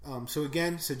 So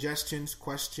again, suggestions,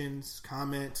 questions,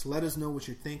 comments, let us know what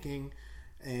you're thinking,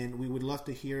 and we would love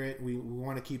to hear it. We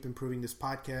want to keep improving this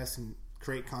podcast and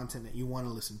create content that you want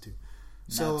to listen to.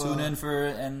 So tune in for,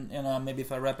 and maybe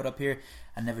if I wrap it up here,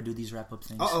 I never do these wrap up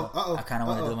things. I kind of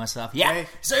want to do it myself. Yeah. Hey.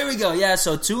 So here we go. Yeah.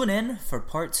 So tune in for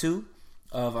part 2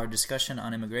 of our discussion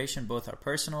on immigration, both our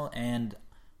personal and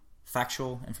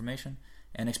factual information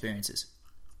and experiences.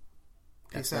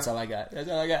 That's all I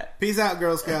got. Peace out,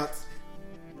 Girl Scouts.